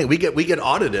 I think we get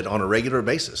audited on a regular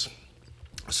basis.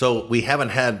 So we haven't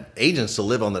had agents to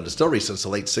live on the distillery since the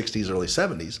late '60s, early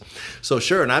 '70s. So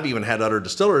sure, and I've even had other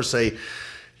distillers say,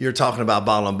 "You're talking about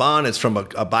bottle and bond. It's from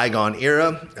a bygone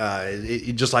era,"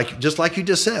 just like you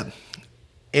just said.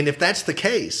 And if that's the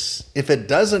case, if it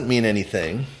doesn't mean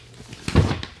anything,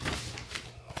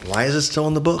 why is it still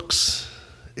in the books?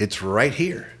 It's right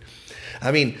here.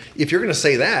 I mean, if you're going to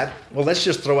say that, well, let's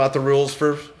just throw out the rules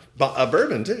for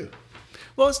bourbon too.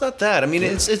 Well, it's not that. I mean,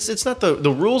 it's not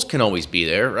the rules can always be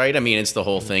there, right? I mean, it's the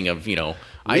whole thing of, you know,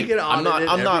 I'm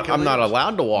not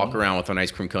allowed to walk around with an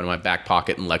ice cream cone in my back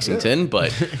pocket in Lexington,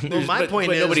 but well, my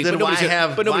point is, nobody's going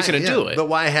to do it. But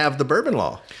why have the bourbon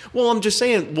law? Well, I'm just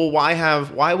saying, well,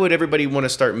 why would everybody want to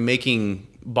start making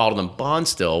bottled and bond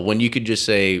still when you could just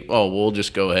say, oh, we'll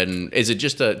just go ahead and is it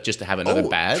just to have another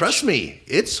badge? Trust me,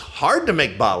 it's hard to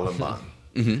make bottled and bond.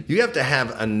 You have to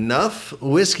have enough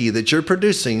whiskey that you're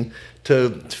producing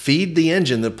to feed the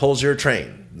engine that pulls your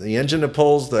train. The engine that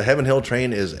pulls the Heaven Hill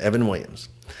train is Evan Williams.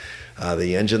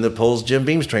 The engine that pulls Jim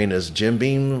Beam's train is Jim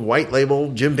Beam, white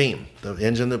label Jim Beam. The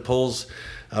engine that pulls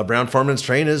Brown Forman's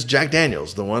train is Jack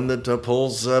Daniels. The one that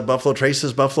pulls Buffalo Trace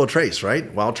is Buffalo Trace,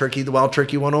 right? Wild Turkey, the Wild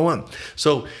Turkey 101.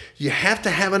 So you have to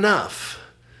have enough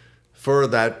for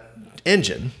that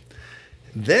engine.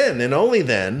 Then and only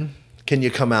then can you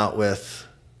come out with,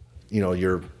 you know,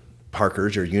 your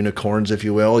Parkers, your unicorns, if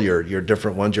you will, your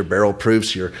different ones, your barrel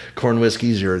proofs, your corn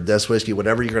whiskeys, your desk whiskey,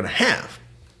 whatever you're going to have.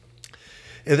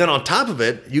 And then on top of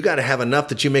it, you got to have enough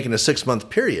that you make in a 6-month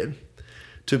period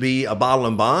to be a bottle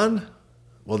and bond.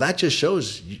 Well, that just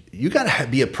shows you got to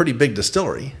be a pretty big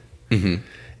distillery. And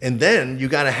then you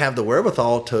got to have the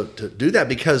wherewithal to do that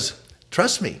because,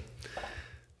 trust me,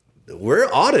 we're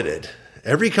audited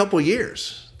every couple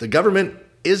years. The government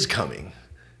is coming.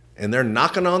 And they're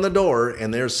knocking on the door,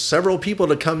 and there's several people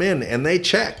to come in, and they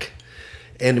check.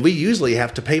 And we usually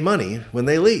have to pay money when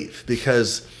they leave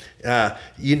because,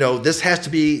 you know, this has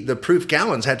to be, the proof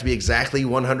gallons have to be exactly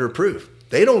 100 proof.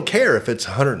 They don't care if it's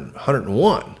 100,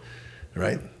 101,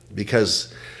 right?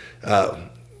 Because, well,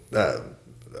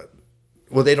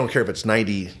 they don't care if it's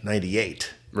 90,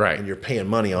 98. Right. And you're paying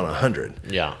money on 100.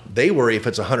 Yeah. They worry if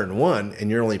it's 101 and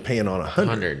you're only paying on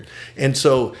 100. And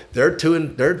so they're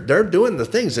doing the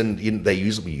things, and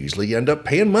we usually end up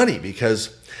paying money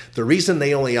because the reason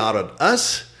they only audit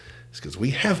us is because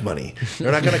we have money.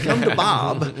 They're not going to come to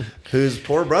Bob, whose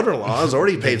poor brother-in-law has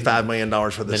already paid $5 million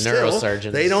for the still.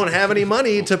 Neurosurgeons. They don't have any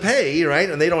money to pay, right?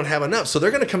 And they don't have enough. So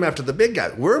they're going to come after the big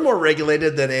guy. We're more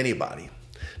regulated than anybody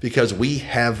because we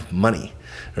have money.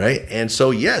 Right. And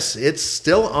so, yes, it's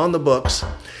still on the books.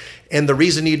 And the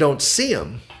reason you don't see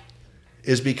them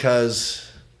is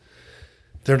because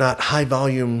they're not high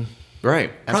volume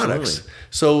products. Absolutely.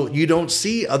 So you don't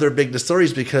see other big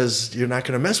distilleries because you're not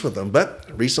going to mess with them. But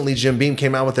recently, Jim Beam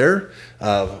came out with their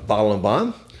bottle and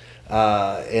bond.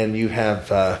 And you have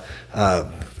the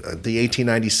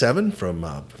 1897 from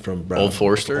Brown, Old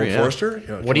Forester. Old Forester. You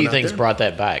know, What do you think's brought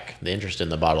that back? The interest in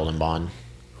the bottled and bond.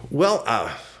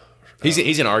 Well, He's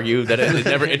going to argue that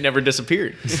it never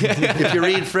disappeared. If you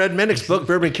read Fred Minnick's book,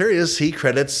 Bourbon Curious, he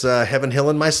credits Heaven Hill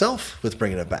and myself with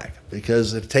bringing it back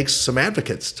because it takes some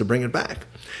advocates to bring it back.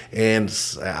 And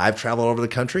I've traveled over the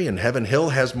country, and Heaven Hill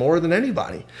has more than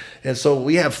anybody. And so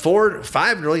we have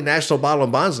 5 really national bottle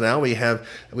and bonds now. We have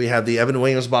the Evan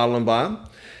Williams bottle and bond.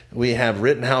 We have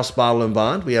Rittenhouse bottle and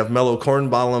bond. We have Mellow Corn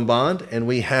bottle and bond. And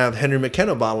we have Henry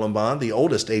McKenna bottle and bond, the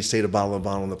oldest age-stated bottle and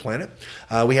bond on the planet.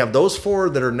 We have those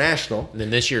 4 that are national. And then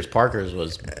this year's Parker's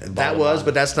was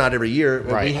but that's not every year.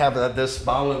 Right. We have this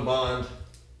bottle and bond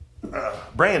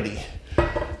brandy.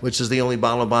 which is the only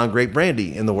bottle of bond grape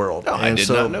brandy in the world. Oh, I did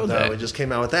not know that. We just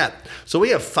came out with that. So we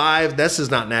have 5. This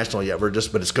is not national yet. But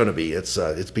it's going to be.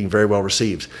 It's being very well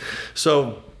received.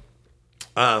 So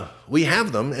we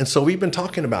have them, and so we've been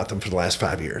talking about them for the last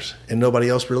 5 years, and nobody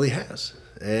else really has,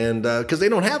 and because they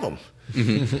don't have them.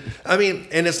 I mean,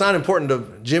 and it's not important to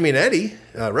Jimmy and Eddie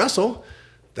Russell.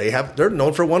 They're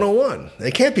known for 101. They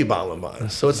can't be bottle and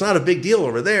bond, so it's not a big deal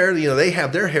over there. You know, they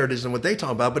have their heritage and what they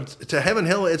talk about. But to Heaven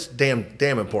Hill, it's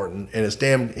damn important, and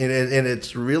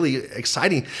it's really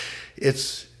exciting.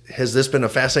 Has this been a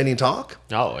fascinating talk?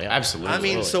 Oh, yeah, absolutely. I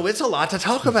mean, so it's a lot to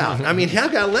talk about. I mean, I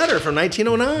got a letter from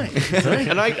 1909. Right?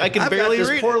 And I can I've barely got this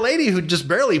read poor it. lady who just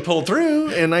barely pulled through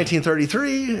in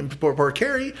 1933, and poor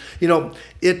Carrie. You know,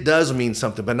 it does mean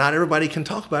something, but not everybody can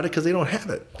talk about it because they don't have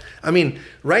it. I mean,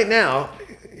 right now,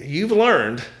 you've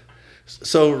learned.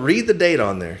 So read the date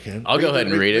on there, Ken. I'll go ahead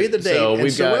and read it. Read the date.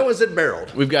 So when was it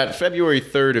barreled? We've got February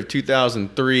 3rd of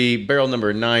 2003, barrel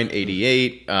number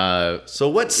 988. So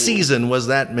what season was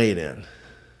that made in?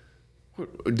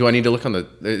 Do I need to look on the?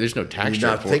 There's no tax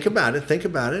Now, chart for think it. about it. Think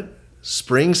about it.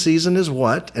 Spring season is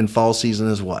what, and fall season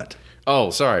is what?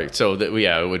 Oh, sorry. So it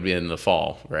would be in the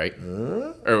fall, right?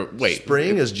 Or wait,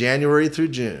 Spring is January through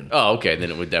June. Oh, okay.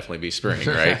 Then it would definitely be spring,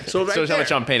 right? So right how there.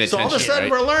 much I'm paying attention. So all of a sudden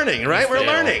right? we're learning, right? We're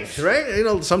learning, right? You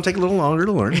know, some take a little longer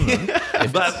to learn.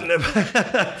 but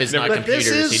If it's not but this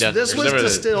computers, he doesn't. was never the-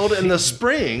 distilled in the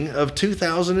spring of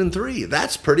 2003.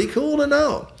 That's pretty cool to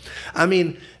know. I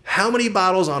mean, how many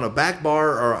bottles on a back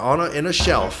bar or in a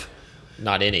shelf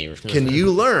Not any. can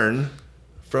you learn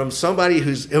from somebody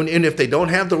who's, and if they don't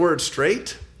have the word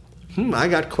straight, I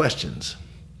got questions.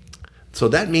 So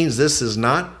that means this is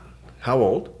not how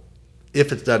old,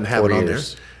 if it doesn't have 4 it on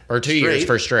years. there. Or 2 years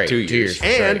for straight. 2 years. for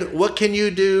And straight. what can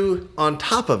you do on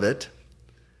top of it?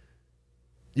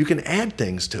 You can add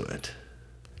things to it.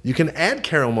 You can add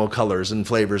caramel colors and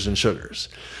flavors and sugars.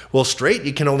 Well, straight,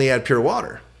 you can only add pure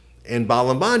water. In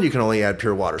bottle and bond, you can only add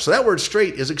pure water. So that word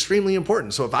straight is extremely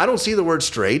important. So if I don't see the word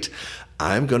straight,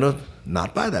 I'm going to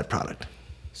not buy that product.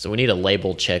 So we need a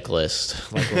label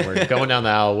checklist. Like when we're going down the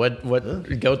aisle, what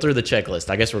go through the checklist.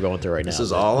 I guess we're going through right now. This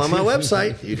is all on my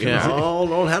website. You can all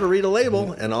learn how to read a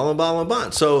label and all in bottle and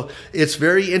bond. So it's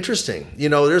very interesting. You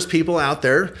know, there's people out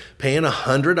there paying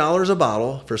 $100 a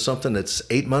bottle for something that's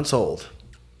 8 months old.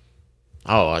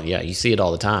 Oh yeah, you see it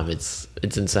all the time. It's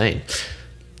insane.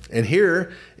 And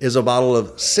here is a bottle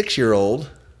of 6-year-old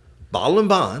bottle and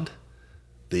bond,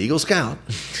 the Eagle Scout,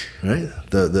 right?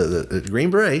 The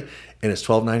Green Beret, and it's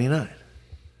 $12.99.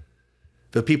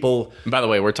 The people. And by the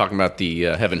way, we're talking about the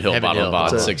Heaven Hill Heaven bottle Hill. of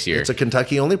bond It's a- 6 year. It's a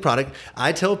Kentucky only product.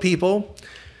 I tell people,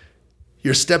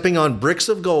 you're stepping on bricks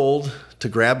of gold to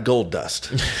grab gold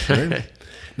dust. Right?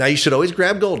 Now you should always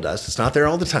grab gold dust. It's not there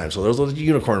all the time. So those are the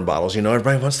unicorn bottles. You know,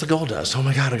 everybody wants the gold dust. Oh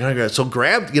my God, I gotta grab it. So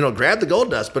grab the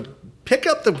gold dust, but pick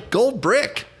up the gold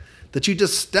brick that you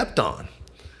just stepped on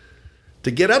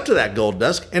to get up to that gold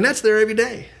dust, and that's there every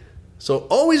day. So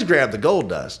always grab the gold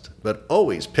dust, but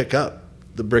always pick up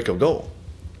the brick of gold.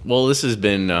 Well, this has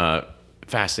been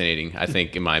fascinating, I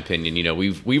think, in my opinion. You know,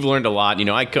 we've learned a lot. You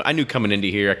know, I knew coming into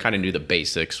here, I kind of knew the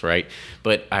basics, right?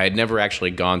 But I had never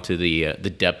actually gone to the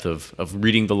depth of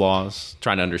reading the laws,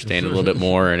 trying to understand a little bit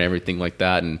more and everything like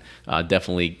that, and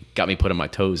definitely got me put on my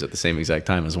toes at the same exact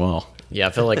time as well. Yeah, I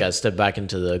feel like I stepped back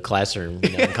into the classroom,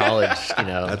 in college.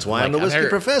 That's why I'm like, the whiskey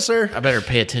professor. I better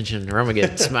pay attention, or I'm gonna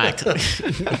get smacked.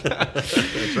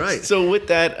 That's right. So with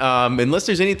that, unless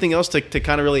there's anything else to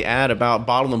kind of really add about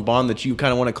bottle and bond that you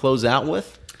kind of want to close out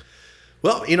with.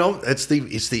 Well, you know, it's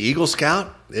the Eagle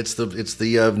Scout, it's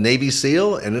the Navy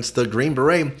SEAL, and it's the Green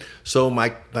Beret. So my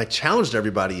challenge to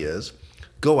everybody is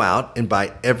go out and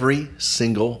buy every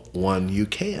single one you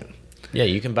can. Yeah,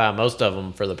 you can buy most of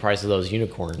them for the price of those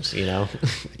unicorns. You know,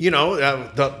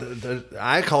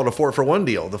 I call it a 4-for-1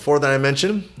 deal. The 4 that I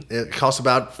mentioned, it costs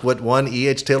about what one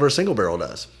E.H. Taylor single barrel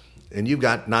does. And you've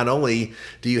got, not only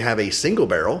do you have a single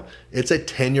barrel, it's a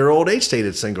 10-year-old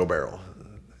age-stated single barrel.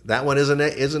 That one isn't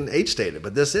age-stated,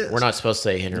 but this is. We're not supposed to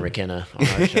say Henry McKenna on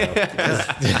our show.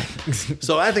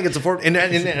 So I think it's a 4. And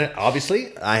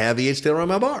obviously, I have E.H. Taylor on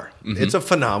my bar. Mm-hmm. It's a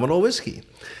phenomenal whiskey.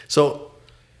 So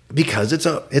because it's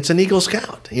an Eagle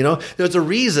Scout, you know, there's a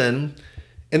reason,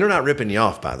 and they're not ripping you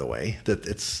off, by the way,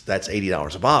 that's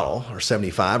 $80 a bottle or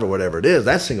 $75 or whatever it is.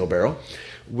 That single barrel.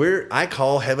 I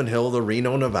call Heaven Hill the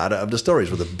Reno, Nevada of distilleries.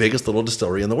 We're the biggest little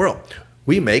distillery in the world.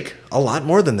 We make a lot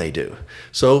more than they do,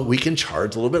 so we can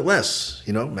charge a little bit less.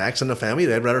 You know, Max and the family,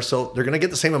 they'd rather sell. They're going to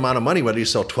get the same amount of money whether you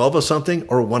sell 12 of something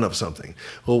or 1 of something.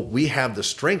 Well, we have the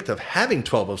strength of having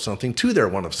 12 of something to their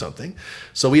 1 of something,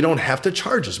 so we don't have to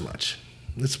charge as much.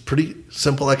 It's pretty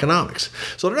simple economics.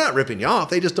 So they're not ripping you off.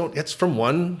 They just don't. It's from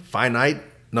one finite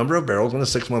number of barrels in a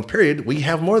 6-month period. We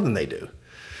have more than they do.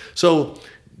 So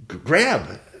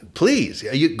please,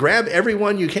 you grab every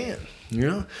one you can.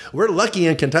 We're lucky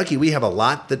in Kentucky. We have a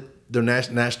lot that the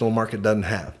national market doesn't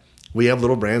have. We have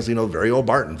little brands, very old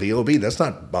Barton, VOB. That's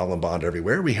not bottle and bond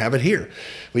everywhere. We have it here.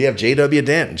 We have JW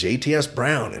Dent, JTS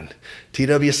Brown, and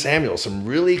TW Samuel, some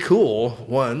really cool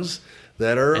ones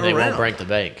that are and they around. won't break the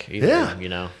bank either,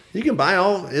 Yeah. You can buy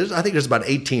I think there's about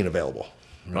 18 available.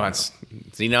 Well,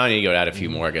 now I need to go add a few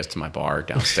more, I guess, to my bar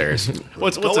downstairs.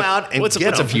 What's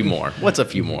a few more? What's a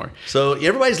few more? So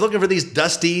everybody's looking for these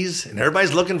Dusties, and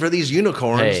everybody's looking for these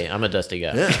unicorns. Hey, I'm a Dusty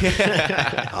guy.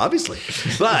 Yeah. Obviously.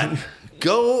 But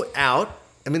go out.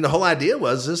 The whole idea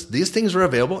was these things are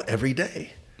available every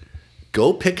day.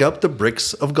 Go pick up the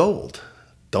bricks of gold.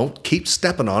 Don't keep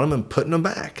stepping on them and putting them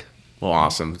back. Well,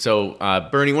 awesome. So,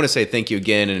 Bernie, I want to say thank you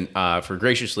again and for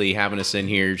graciously having us in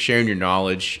here, sharing your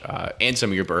knowledge and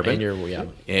some of your bourbon. And your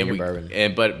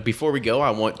bourbon. But before we go, I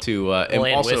want to and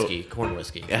also whiskey, corn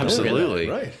whiskey. Absolutely.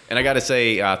 Right. And I got to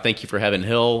say thank you for Heaven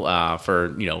Hill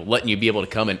for letting you be able to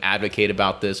come and advocate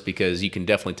about this, because you can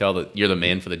definitely tell that you're the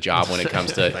man for the job when it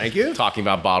comes to Thank you. talking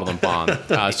about bottled and bond.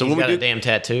 So He's when got we a damn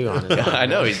tattoo on it. I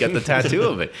know he's got the tattoo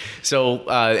of it. So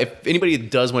if anybody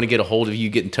does want to get a hold of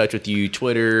you, get in touch with you,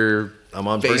 Twitter. I'm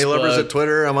on Bernie Lubbers at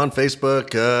Twitter. I'm on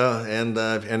Facebook and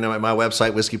my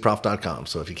website, whiskeyprof.com.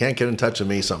 So if you can't get in touch with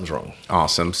me, something's wrong.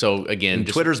 Awesome. So again,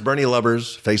 Twitter's Bernie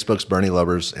Lubbers, Facebook's Bernie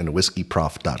Lubbers, and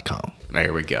whiskeyprof.com.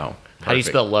 There we go. How do you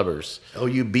spell Lubbers?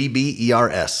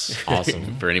 Lubbers.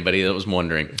 Awesome. For anybody that was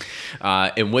wondering.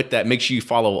 And with that, make sure you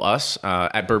follow us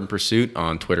at Bourbon Pursuit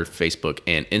on Twitter, Facebook,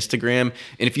 and Instagram.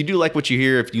 And if you do like what you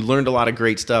hear, if you learned a lot of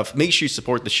great stuff, make sure you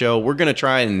support the show. We're going to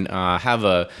try and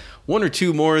have one or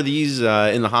two more of these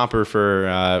in the hopper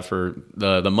for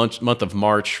the month of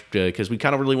March, because we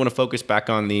kind of really want to focus back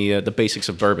on the basics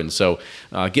of bourbon. So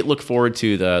look forward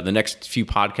to the next few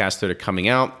podcasts that are coming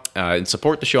out, and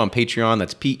support the show on Patreon.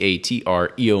 That's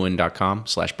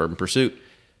patreon.com/Bourbon Pursuit.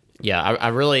 Yeah, I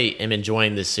really am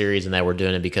enjoying this series and that we're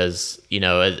doing it because,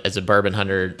 as a bourbon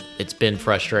hunter, it's been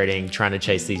frustrating trying to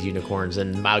chase these unicorns.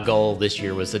 And my goal this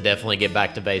year was to definitely get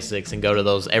back to basics and go to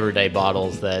those everyday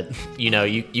bottles that,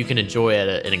 you can enjoy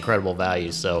at an incredible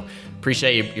value. So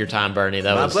appreciate your time, Bernie.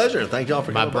 That was my pleasure. Thank y'all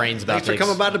for my brain's about Thanks for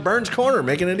coming by to Bern's Corner,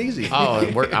 making it easy. Oh,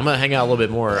 I'm going to hang out a little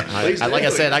bit more. Like I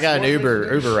said, I got an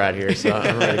Uber right here, so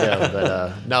I'm ready to go.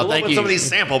 But no, thank you. Some of these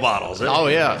sample bottles. Oh,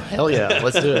 yeah. Hell yeah.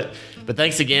 Let's do it. But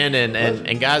thanks again,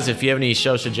 and guys, if you have any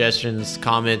show suggestions,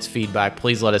 comments, feedback,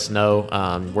 please let us know.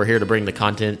 We're here to bring the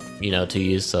content, to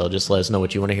you. So just let us know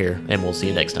what you want to hear, and we'll see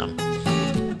you next time.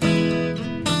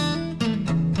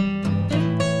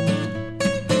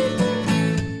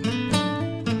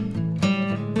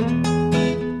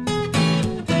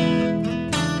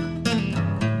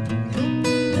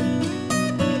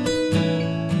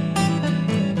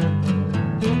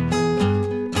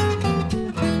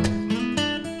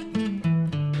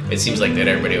 It seems like that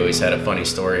everybody always had a funny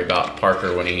story about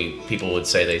Parker when people would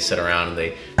say they sit around and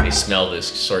they smell this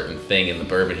certain thing in the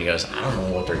bourbon. He goes, I don't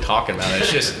know what they're talking about.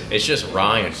 It's just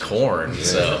rye and corn.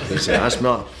 So He said, I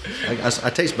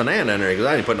taste banana in there. He goes,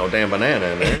 I didn't put no damn banana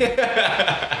in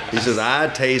there. He says, I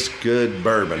taste good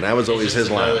bourbon. That was always his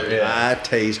line. I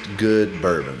taste good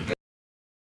bourbon.